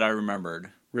 intense than I remembered.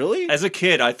 Really? As a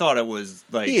kid, I thought it was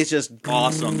like He is just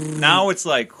awesome. Now it's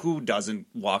like, who doesn't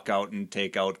walk out and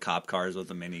take out cop cars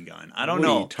with a minigun? I don't What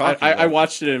are know. you talking I about?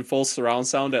 watched it in full surround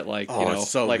sound at like it's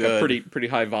so like good. a pretty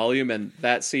high volume, and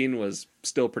that scene was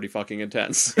still pretty fucking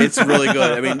intense. It's really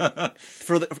good. I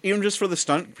mean, even just for the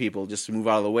stunt people, just to move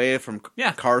out of the way from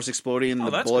Yeah. cars exploding, the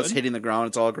that's bullets good. hitting the ground.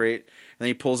 It's all great. And then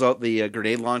he pulls out the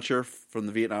grenade launcher from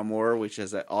the Vietnam War, which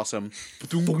has that awesome,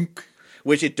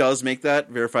 which it does make that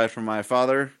verified from my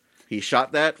father. He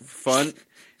shot that fun,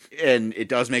 and it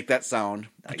does make that sound.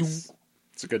 Nice.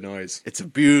 It's a good noise. It's a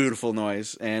beautiful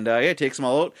noise, and it takes them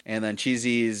all out. And then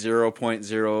cheesy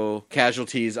 0.0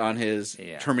 casualties on his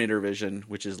Terminator vision,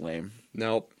 which is lame.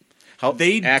 Nope. How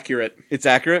Accurate. It's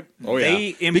accurate. Oh yeah.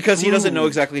 They Because he doesn't know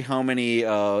improved. exactly how many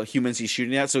humans he's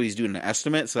shooting at, so he's doing an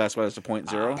estimate. So that's why it's a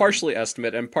 0.0. Partially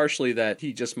estimate, and partially that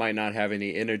he just might not have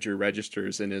any integer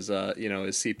registers in his his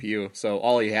CPU. So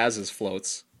all he has is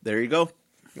floats. There you go.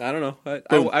 I don't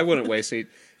know. I wouldn't waste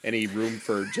any room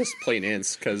for just plain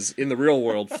ints, because in the real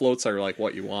world, floats are like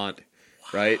what you want,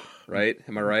 right? Right?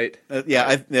 Am I right?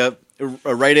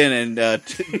 Write in and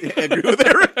agree with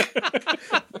Eric.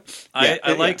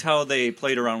 I liked how they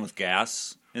played around with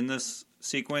gas in this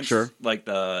sequence. Sure. Like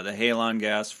the halon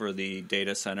gas for the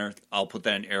data center. I'll put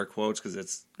that in air quotes because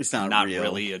it's not real.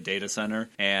 really a data center.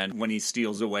 And when he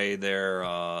steals away their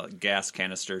gas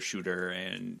canister shooter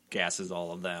and gasses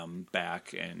all of them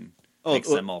back and makes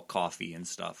them all coffee and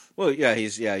stuff. Well,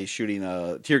 he's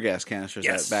shooting tear gas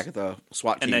canisters back at the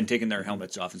SWAT team. And then taking their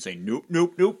helmets off and saying, nope,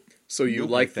 nope, nope. So you Nope,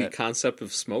 like like the that. concept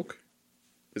of smoke?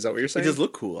 Is that what you're It saying? does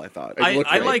look cool, I thought. It looked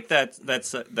I great. like that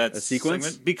sequence?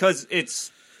 segment because it's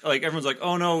like everyone's like,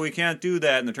 oh no, we can't do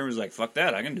that, and the Terminator's like, fuck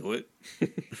that, I can do it.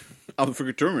 I'm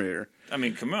for Terminator. I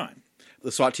mean, come on.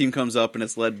 The SWAT team comes up, and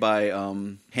it's led by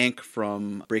Hank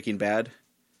from Breaking Bad.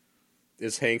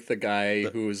 Is Hank the guy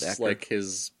who's actor. like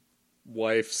his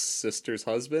wife's sister's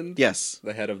husband? Yes.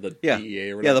 The head of the Yeah. DEA or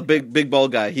Yeah, whatever? the big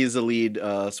bald guy. He's the lead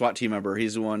SWAT team member.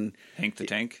 He's the one. Hank the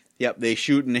Tank. Yep, they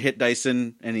shoot and hit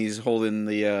Dyson, and he's holding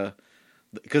the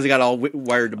because he got all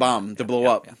wired to bomb to blow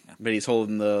up, but he's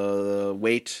holding the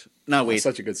weight. Not weight.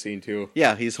 Such a good scene, too.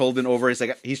 Yeah, he's holding over. He's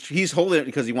like he's holding it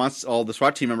because he wants all the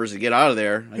SWAT team members to get out of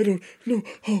there. Like, I don't know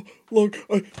how long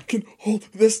I can hold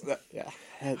this. Yeah.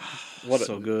 What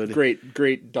So good.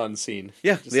 Great done scene.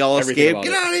 yeah, Just they all everything escape. about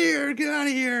Get it. out of here! Get out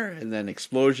of here! And then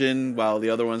explosion while the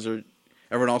other ones are.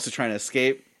 Everyone else is trying to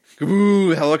escape. Ooh,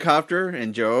 helicopter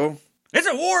and Joe. It's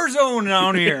a war zone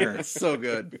down here. It's so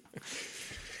good.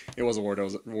 It was a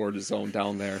war zone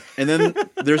down there. And then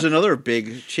there's another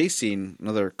big chase scene,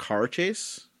 another car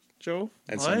chase, Joe.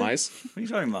 And What? semis. What are you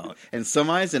talking about? And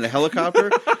semis in a helicopter.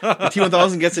 The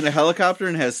T-1000 gets in a helicopter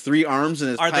and has 3 arms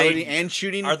and is Are piloting they- and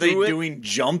shooting. Are they through it. doing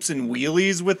jumps and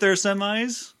wheelies with their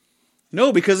semis?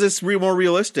 No, because it's more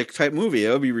realistic type movie. It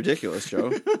would be ridiculous,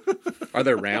 Joe. Are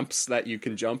there ramps that you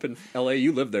can jump in LA?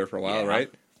 You lived there for a while, Yeah.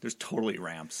 right? There's totally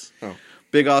ramps. Oh.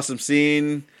 Big awesome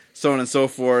scene, so on and so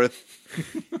forth.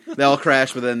 They all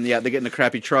crash, but then they get in a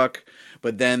crappy truck.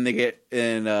 But then they get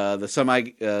in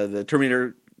the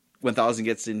Terminator 1000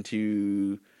 gets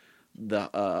into the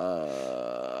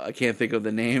I can't think of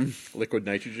the name. Liquid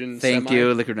nitrogen Thank semi?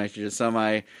 you, liquid nitrogen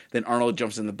semi. Then Arnold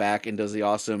jumps in the back and does the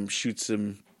awesome, shoots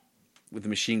him with a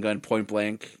machine gun point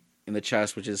blank in the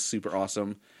chest, which is super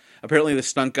awesome. Apparently, the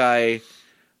stunt guy,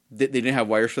 they didn't have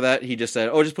wires for that. He just said,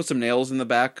 "Oh, just put some nails in the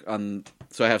back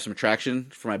so I have some traction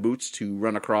for my boots to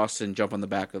run across and jump on the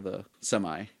back of the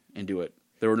semi and do it."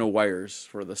 There were no wires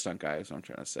for the stunt guy. Is what I'm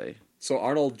trying to say. So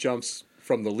Arnold jumps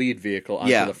from the lead vehicle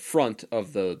onto Yeah. the front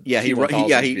of the Yeah, he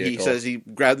vehicle. says he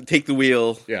take the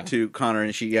wheel Yeah. to Connor,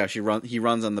 and he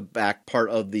runs on the back part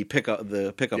of the pickup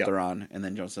Yeah. they're on, and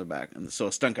then jumps in the back. And so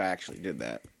a stunt guy actually did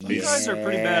that. These guys are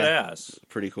pretty badass.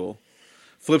 Pretty cool.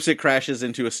 Flips it, crashes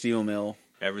into a steel mill.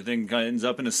 Everything ends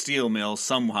up in a steel mill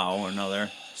somehow or another.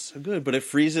 So good, but it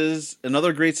freezes.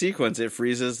 Another great sequence. It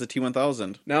freezes the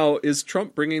T-1000. Now, is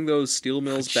Trump bringing those steel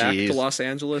mills back Jeez. to Los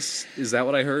Angeles? Is that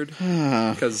what I heard?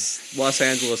 Because Los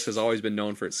Angeles has always been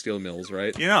known for its steel mills,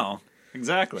 right? You know,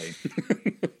 exactly.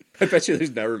 I bet you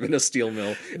there's never been a steel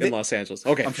mill in Los Angeles.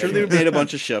 Okay. I'm sure they made a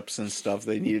bunch of ships and stuff.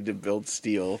 They needed to build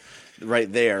steel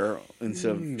right there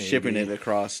instead of shipping it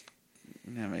across.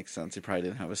 That makes sense. They probably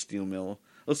didn't have a steel mill.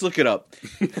 Let's look it up.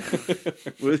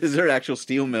 Is there an actual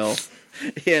steel mill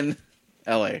in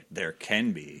L.A.? There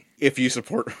can be. If you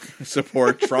support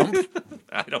Trump.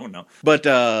 I don't know. But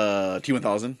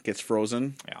T-1000 gets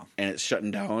frozen. Yeah. And it's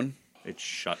shutting down. It's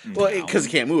shutting Well, down. because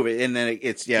he can't move it, and then it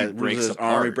breaks loses his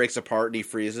arm, he apart. breaks apart, and he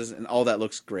freezes, and all that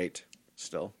looks great.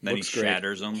 Still, Then looks he great.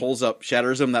 shatters them. Holds up,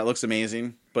 shatters him. That looks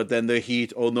amazing. But then the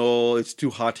heat. Oh no, it's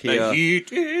too hot here. The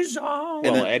heat is on.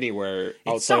 Well, then- anywhere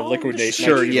outside of on liquid the nitrogen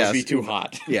Sure, would yes. be too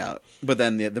hot. Yeah, but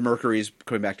then the Mercury's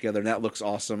coming back together, and that looks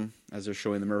awesome as they're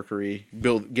showing the Mercury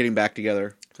getting back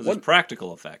together. Because it's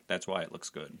practical effect. That's why it looks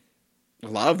good. A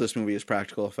lot of this movie is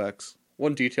practical effects.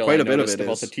 One detail Quite I a bit of noticed it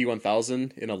about is. the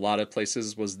T-1000 in a lot of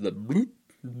places was the bloop,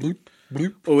 bloop,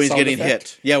 bloop. Oh, when he's sound getting effect.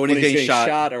 hit. Yeah, when he's getting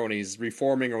shot. or when he's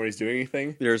reforming or when he's doing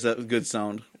anything. There's that good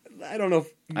sound. I don't know.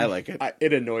 If, I like it.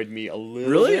 It annoyed me a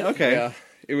little Really? bit. Okay. Yeah.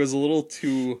 It was a little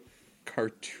too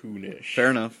cartoonish.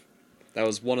 Fair enough. That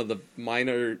was one of the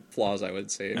minor flaws, I would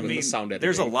say, I with mean, the sound editing.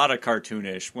 there's a lot of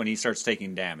cartoonish when he starts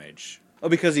taking damage. Oh,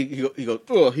 because he goes,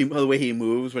 oh, the way he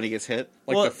moves when he gets hit.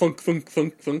 Like Well- the thunk, thunk,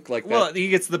 thunk, thunk, like Well, that. he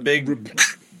gets the big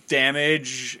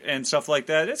damage and stuff like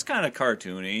that. It's kind of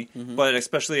cartoony, but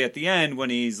especially at the end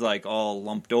when he's like all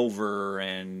lumped over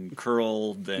and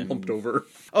curled and Lumped over.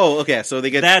 Oh, okay. So they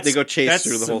go chase that's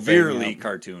through the whole severely thing. Yeah.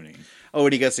 cartoony. Oh,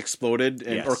 and he gets exploded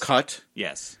Yes. or cut.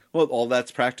 Yes, Well, all that's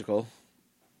practical.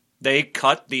 they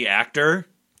cut the actor.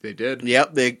 They did.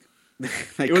 Yep, they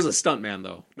It was a stuntman,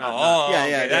 though.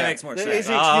 That makes more sense.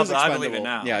 I believe expendable. it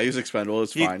now. Yeah, he was expendable.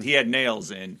 It's fine. He had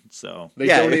nails in, so. They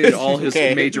Yeah, donated all his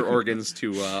okay. major organs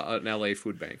to an LA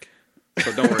food bank.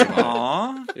 So don't worry about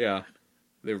Aw. it. Yeah.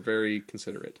 They were very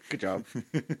considerate. Good job.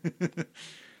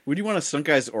 Would you want a stunt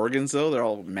guy's organs though? They're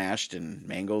all mashed and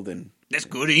mangled and That's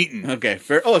good eating. okay.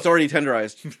 Fair. Oh, it's already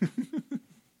tenderized.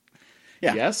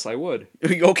 Yeah. Yes, I would.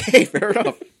 Okay, fair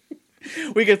enough.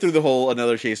 We get through the whole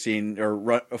another chase scene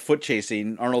or a foot chase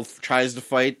scene. Arnold tries to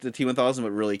fight the T-1000 but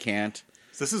really can't.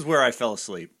 This is where I fell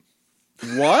asleep.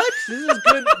 What? This is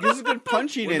good. This is good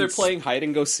punching. When and they're playing hide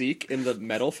and go seek in the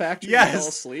metal factory, Yes. they fell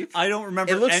asleep. I don't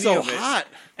remember It looks any so of it. hot.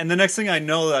 And the next thing I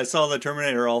know, I saw the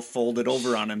Terminator all folded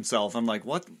over on himself. I'm like,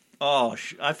 what? Oh,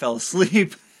 I fell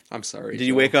asleep. I'm sorry. Did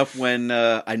you wake up when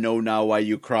I know now why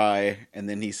you cry? And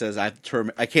then he says, I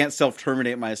can't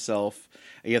self-terminate myself.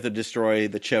 You have to destroy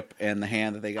the chip and the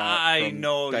hand that they got. I from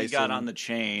know he Dyson. got on the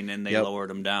chain and they Yep. lowered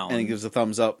him down. And he gives a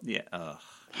thumbs up. Yeah.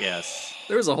 Yes.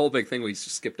 There was a whole big thing we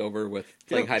skipped over with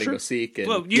playing hide sure. and go seek. And,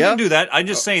 Well, you Yeah. can do that. I'm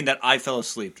just saying that I fell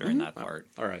asleep during that part.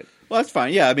 all right. Well, that's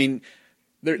fine. Yeah, I mean,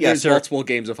 There's Sarah- multiple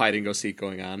games of hide and go seek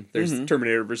going on. There's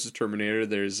Terminator versus Terminator.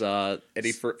 There's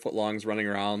Eddie Furlong's running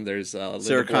around. There's Linda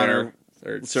Sarah Connor.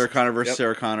 Blair. Sarah Connor versus Yep.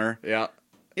 Sarah Connor. Yeah.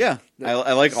 Yeah,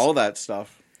 I like all that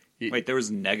stuff. Wait, there was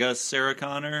Nega Sarah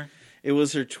Connor? It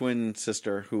was her twin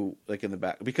sister who, like, in the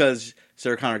back. Because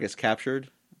Sarah Connor gets captured,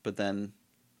 but then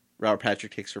Robert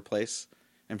Patrick takes her place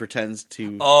and pretends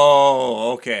to...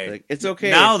 Oh, okay. Like, it's okay.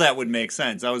 Now that would make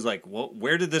sense. I was like, well,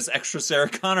 where did this extra Sarah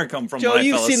Connor come from? Joe, when I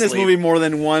you've fell seen this asleep? movie more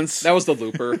than once. That was the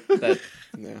looper. I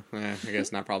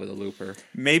guess not probably the looper.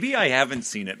 Maybe I haven't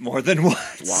seen it more than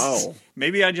once. Wow.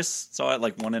 Maybe I just saw it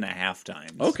like 1.5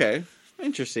 times. Okay.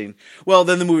 Interesting. Well,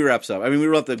 then the movie wraps up. I mean, we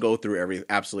don't have to go through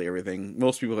absolutely everything.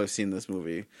 Most people have seen this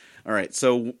movie. All right.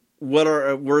 So, what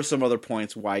are some other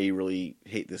points why you really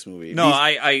hate this movie? No,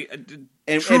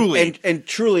 truly. and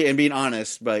truly, and being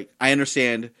honest, but I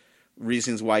understand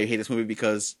reasons why you hate this movie,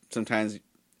 because sometimes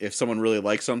if someone really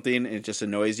likes something and it just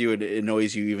annoys you, it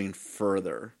annoys you even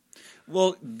further.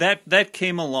 Well, that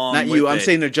came along. Not with you. I'm it.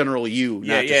 saying the general you,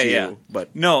 not just you,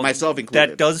 but no, myself included.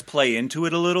 That does play into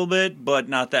it a little bit, but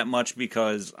not that much,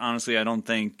 because honestly, I don't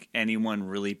think anyone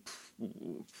really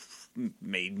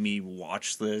made me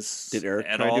watch this. Did Eric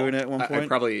at try all. doing it at one point? I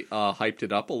probably hyped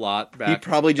it up a lot back. He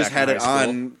probably just back had in it high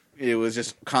school. on. It was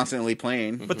just constantly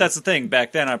playing. But that's the thing.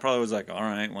 Back then, I probably was like, all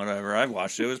right, whatever. I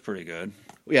watched it. It was pretty good.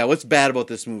 Yeah, what's bad about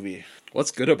this movie?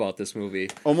 What's good about this movie?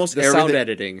 Almost the everything. sound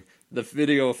editing, the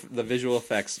video, the visual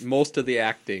effects, most of the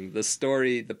acting, the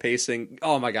story, the pacing.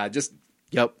 Oh my god, just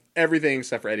Yep. everything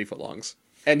except for Eddie Furlong's.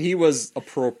 And he was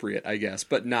appropriate, I guess,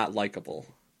 but not likable.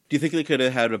 Do you think they could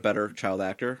have had a better child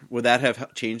actor? Would that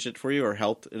have changed it for you, or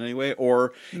helped in any way?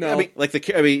 Or No. I mean,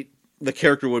 the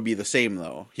character would be the same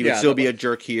though. He would Yeah, still be a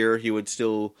jerk here. He would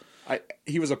still.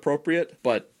 He was appropriate,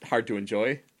 but hard to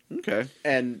enjoy. Okay.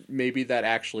 And maybe that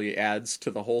actually adds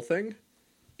to the whole thing,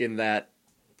 in that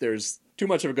there's too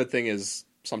much of a good thing is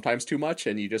sometimes too much,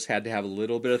 and you just had to have a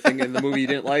little bit of thing in the movie you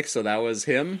didn't like, so that was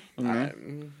him.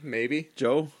 Maybe.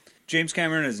 Joe? James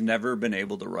Cameron has never been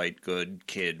able to write good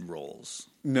kid roles.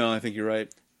 No, I think you're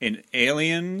right. In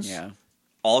Aliens, Yeah.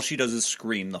 all she does is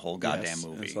scream the whole goddamn Yes,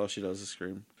 movie. That's all she does is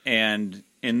scream. And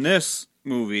in this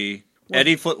movie,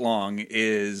 Eddie Furlong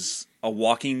is a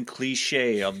walking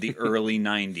cliche of the early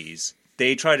 90s.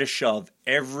 They try to shove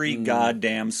every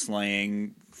goddamn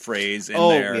slang phrase in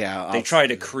there. Yeah, they try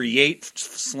to create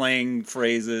slang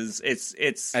phrases.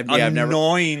 It's I've never-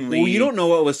 annoyingly... Well, you don't know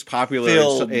what was popular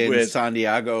filled in with- San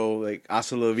Diego, like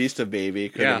Hasta la Vista Baby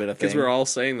could have been a thing. because we're all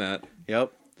saying that.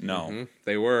 Yep. No.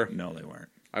 They were. No, they weren't.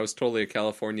 I was totally a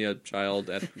California child.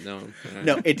 No.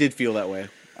 No, it did feel that way.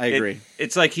 I agree.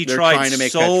 It's like he They're tried trying to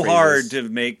make so catchphrases. hard to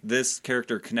make this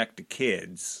character connect to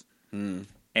kids, and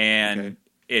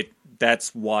Okay.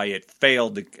 that's why it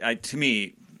failed. To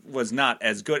me, was not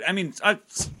as good. I mean,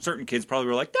 certain kids probably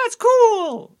were like, "That's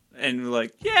cool," and were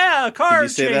like, "Yeah, car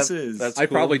say that? chases." That's I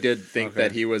cool. probably did think Okay.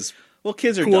 that he was Well,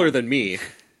 kids are cooler dumb. than me,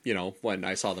 when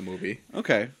I saw the movie.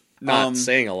 Okay. Not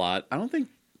saying a lot. I don't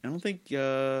think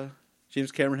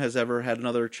James Cameron has ever had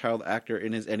another child actor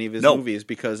in any of his No. movies,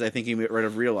 because I think he might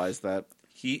have realized that.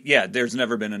 There's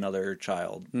never been another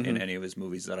child in any of his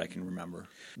movies that I can remember.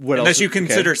 What Unless else? you Okay.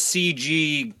 consider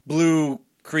CG blue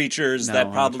creatures No, that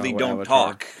I'm probably talking don't about Avatar.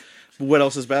 talk. What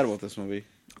else is bad about this movie?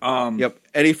 Yep,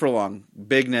 Eddie Furlong,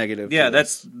 big negative. Yeah, to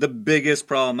this. that's the biggest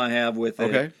problem I have with it.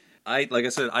 Okay. Like I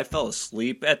said, I fell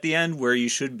asleep at the end where you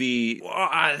should be.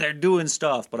 They're doing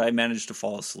stuff, but I managed to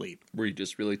fall asleep. Were you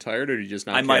just really tired, or did you just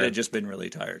not I care? might have just been really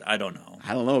tired. I don't know.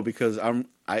 I don't know, because I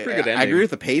Pretty good agree ending.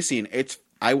 with the pacing.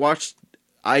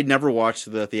 I never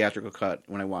watched the theatrical cut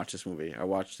when I watched this movie. I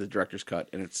watched the director's cut,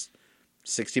 and it's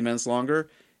 60 minutes longer.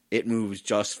 It moves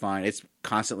just fine. It's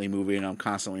constantly moving, and I'm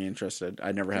constantly interested.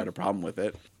 I never had a problem with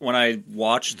it. When I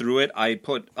watched through it, I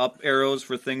put up arrows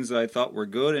for things that I thought were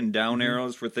good and down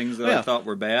arrows for things that I thought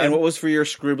were bad. And what was for your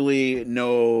scribbly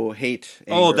no hate?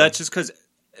 Oh, anger? that's just because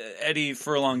Eddie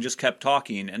Furlong just kept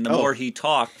talking, and the more he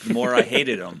talked, the more I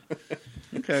hated him.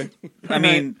 okay. I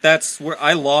mean, that's where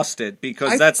I lost it,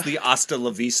 because that's the Hasta la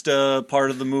Vista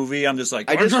part of the movie. I'm just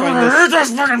like, I just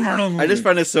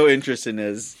find this so interesting.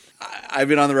 I've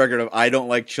been on the record of I don't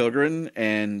like children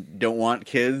and don't want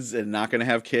kids and not going to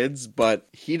have kids, but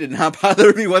he did not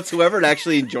bother me whatsoever, and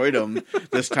actually enjoyed him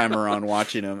this time around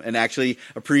watching him and actually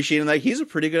appreciating that he's a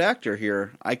pretty good actor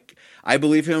here. I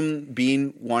believe him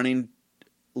wanting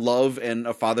love and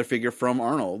a father figure from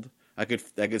Arnold. I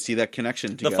could see that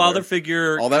connection together. The father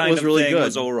figure all that kind was of really thing good.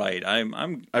 was all right.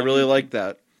 I really like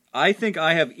that. I think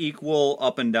I have equal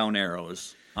up and down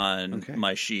arrows on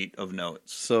my sheet of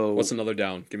notes. So what's another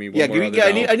down? Give me one more other down.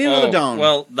 I need another down.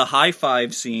 Well, the high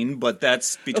five scene, but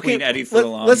that's between Eddie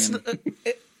Furlong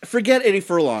forget Eddie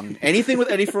Furlong. Anything with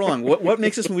Eddie Furlong. What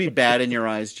makes this movie bad in your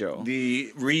eyes, Joe?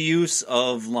 The reuse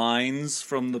of lines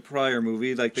from the prior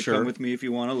movie, like the "Come with me if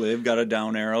you want to live," got a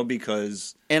down arrow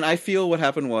because. And I feel what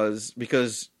happened was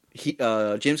because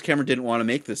James Cameron didn't want to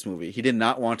make this movie. He did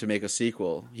not want to make a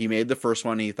sequel. He made the first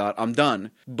one. And he thought, I'm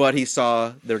done. But he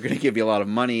saw they're going to give you a lot of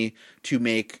money to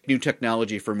make new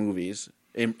technology for movies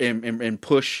and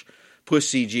push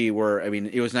CG. Where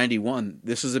it was 91.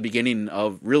 This is the beginning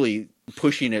of really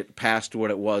pushing it past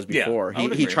what it was before.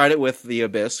 He tried it with The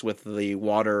Abyss, with the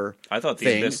water. I thought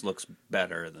The Abyss looks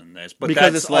better than this, but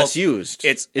because it's less used.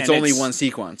 It's only one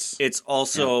sequence. It's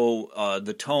also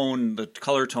the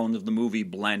color tones of the movie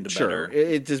blend better.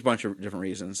 It's just a bunch of different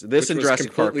reasons. This and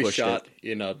Jurassic Park pushed shot it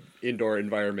in an indoor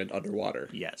environment underwater.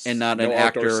 Yes, and not no an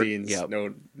outdoor actor scenes.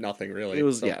 No, nothing really. It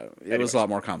was it was a lot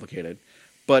more complicated.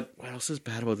 But what else is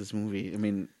bad about this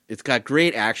movie? It's got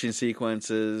great action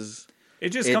sequences. It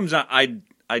just comes out.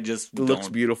 I just it looks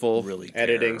beautiful. Really,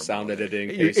 editing, sound editing,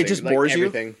 pacing, it just bores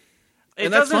everything. You,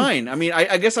 and that's fine.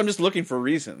 I guess I'm just looking for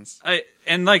reasons. I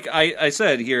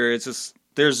said here, it's just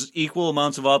there's equal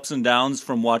amounts of ups and downs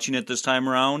from watching it this time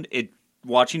around.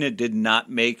 Watching it did not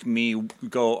make me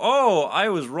go, "Oh, I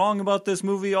was wrong about this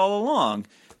movie all along."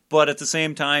 But at the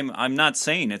same time, I'm not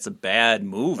saying it's a bad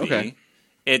movie. Okay.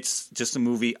 It's just a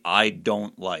movie I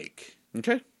don't like.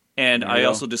 Okay. And I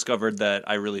also discovered that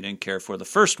I really didn't care for the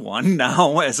first one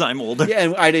now as I'm older. Yeah,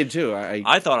 and I did too.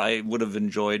 I thought I would have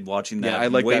enjoyed watching that I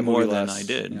like way that more movie than less. I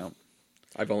did. Yeah.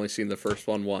 I've only seen the first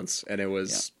one once, and it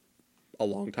was a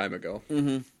long time ago.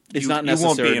 Mm-hmm. It's not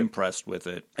necessary. You won't be impressed with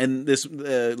it. And this,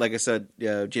 like I said,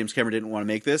 James Cameron didn't want to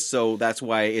make this, so that's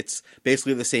why it's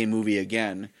basically the same movie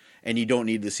again. And you don't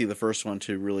need to see the first one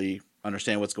to really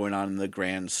understand what's going on in the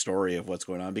grand story of what's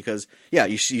going on. Because,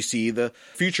 you see the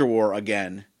future war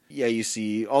again. Yeah, you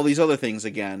see all these other things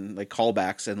again, like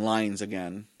callbacks and lines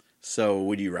again. So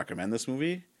would you recommend this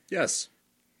movie? Yes.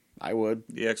 I would.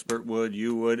 The expert would.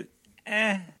 You would.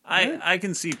 I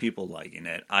can see people liking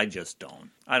it. I just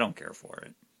don't. I don't care for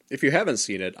it. If you haven't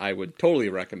seen it, I would totally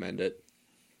recommend it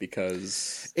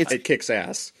because it kicks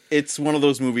ass. It's one of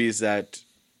those movies that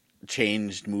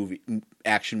changed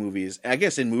action movies, I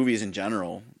guess in movies in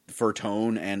general, for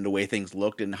tone and the way things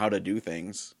looked and how to do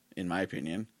things, in my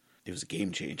opinion. It was a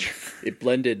game changer. It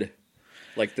blended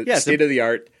like the state of the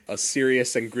art, a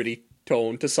serious and gritty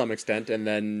tone to some extent, and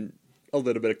then a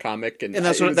little bit of comic. And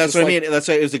that's what I mean. That's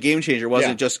why it was a game changer. It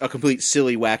wasn't just a complete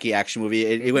silly, wacky action movie.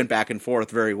 It went back and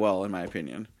forth very well, in my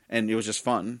opinion. And it was just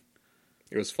fun.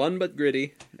 It was fun but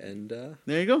gritty. And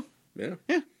there you go.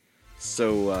 Yeah.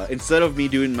 So instead of me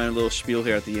doing my little spiel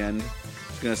here at the end,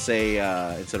 I was going to say,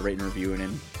 instead of rating, reviewing,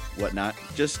 and whatnot,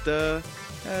 just tell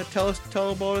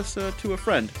about us to a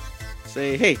friend.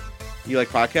 Say, hey, you like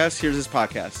podcasts? Here's this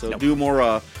podcast. So do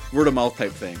more word of mouth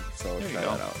type thing. So try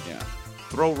that out. Yeah.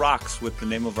 Throw rocks with the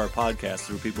name of our podcast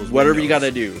through people's whatever windows. You got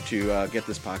to do to get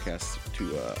this podcast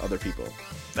to other people.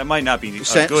 That might not be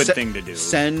a good thing to do.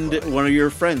 Send one of your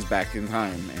friends back in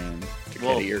time and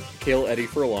kill Eddie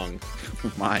Furlong.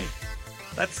 My,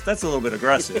 that's a little bit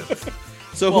aggressive.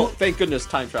 So thank goodness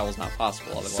time travel is not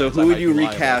possible. Otherwise, so who would you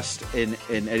recast in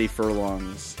Eddie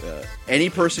Furlong's? Any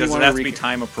person Does you it want have to be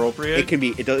time appropriate? It can be.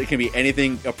 It can be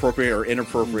anything appropriate or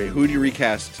inappropriate. Who would you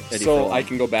recast Eddie Furlong? So I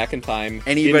can go back in time.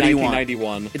 Anybody in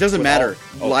 1991. It doesn't matter.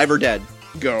 Live or dead.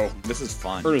 Go. This is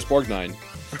fun. Ernest Borgnine.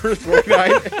 Ernest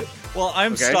Borgnine. Well,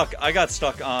 I'm stuck. I got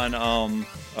stuck on.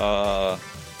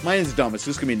 Mine's dumb. It's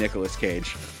just gonna be Nicolas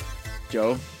Cage.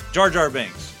 Joe. Jar Jar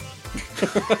Binks.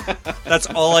 That's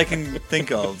all I can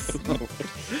think of.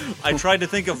 I tried to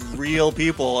think of real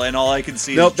people, and all I could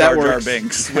see is Jar Jar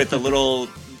Binks with a little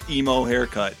emo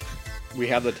haircut. We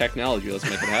have the technology. Let's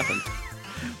make it happen.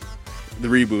 The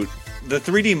reboot. The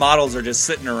 3D models are just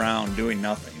sitting around doing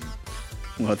nothing.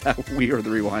 Well, we are the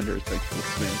Rewinders. Thanks for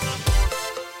listening.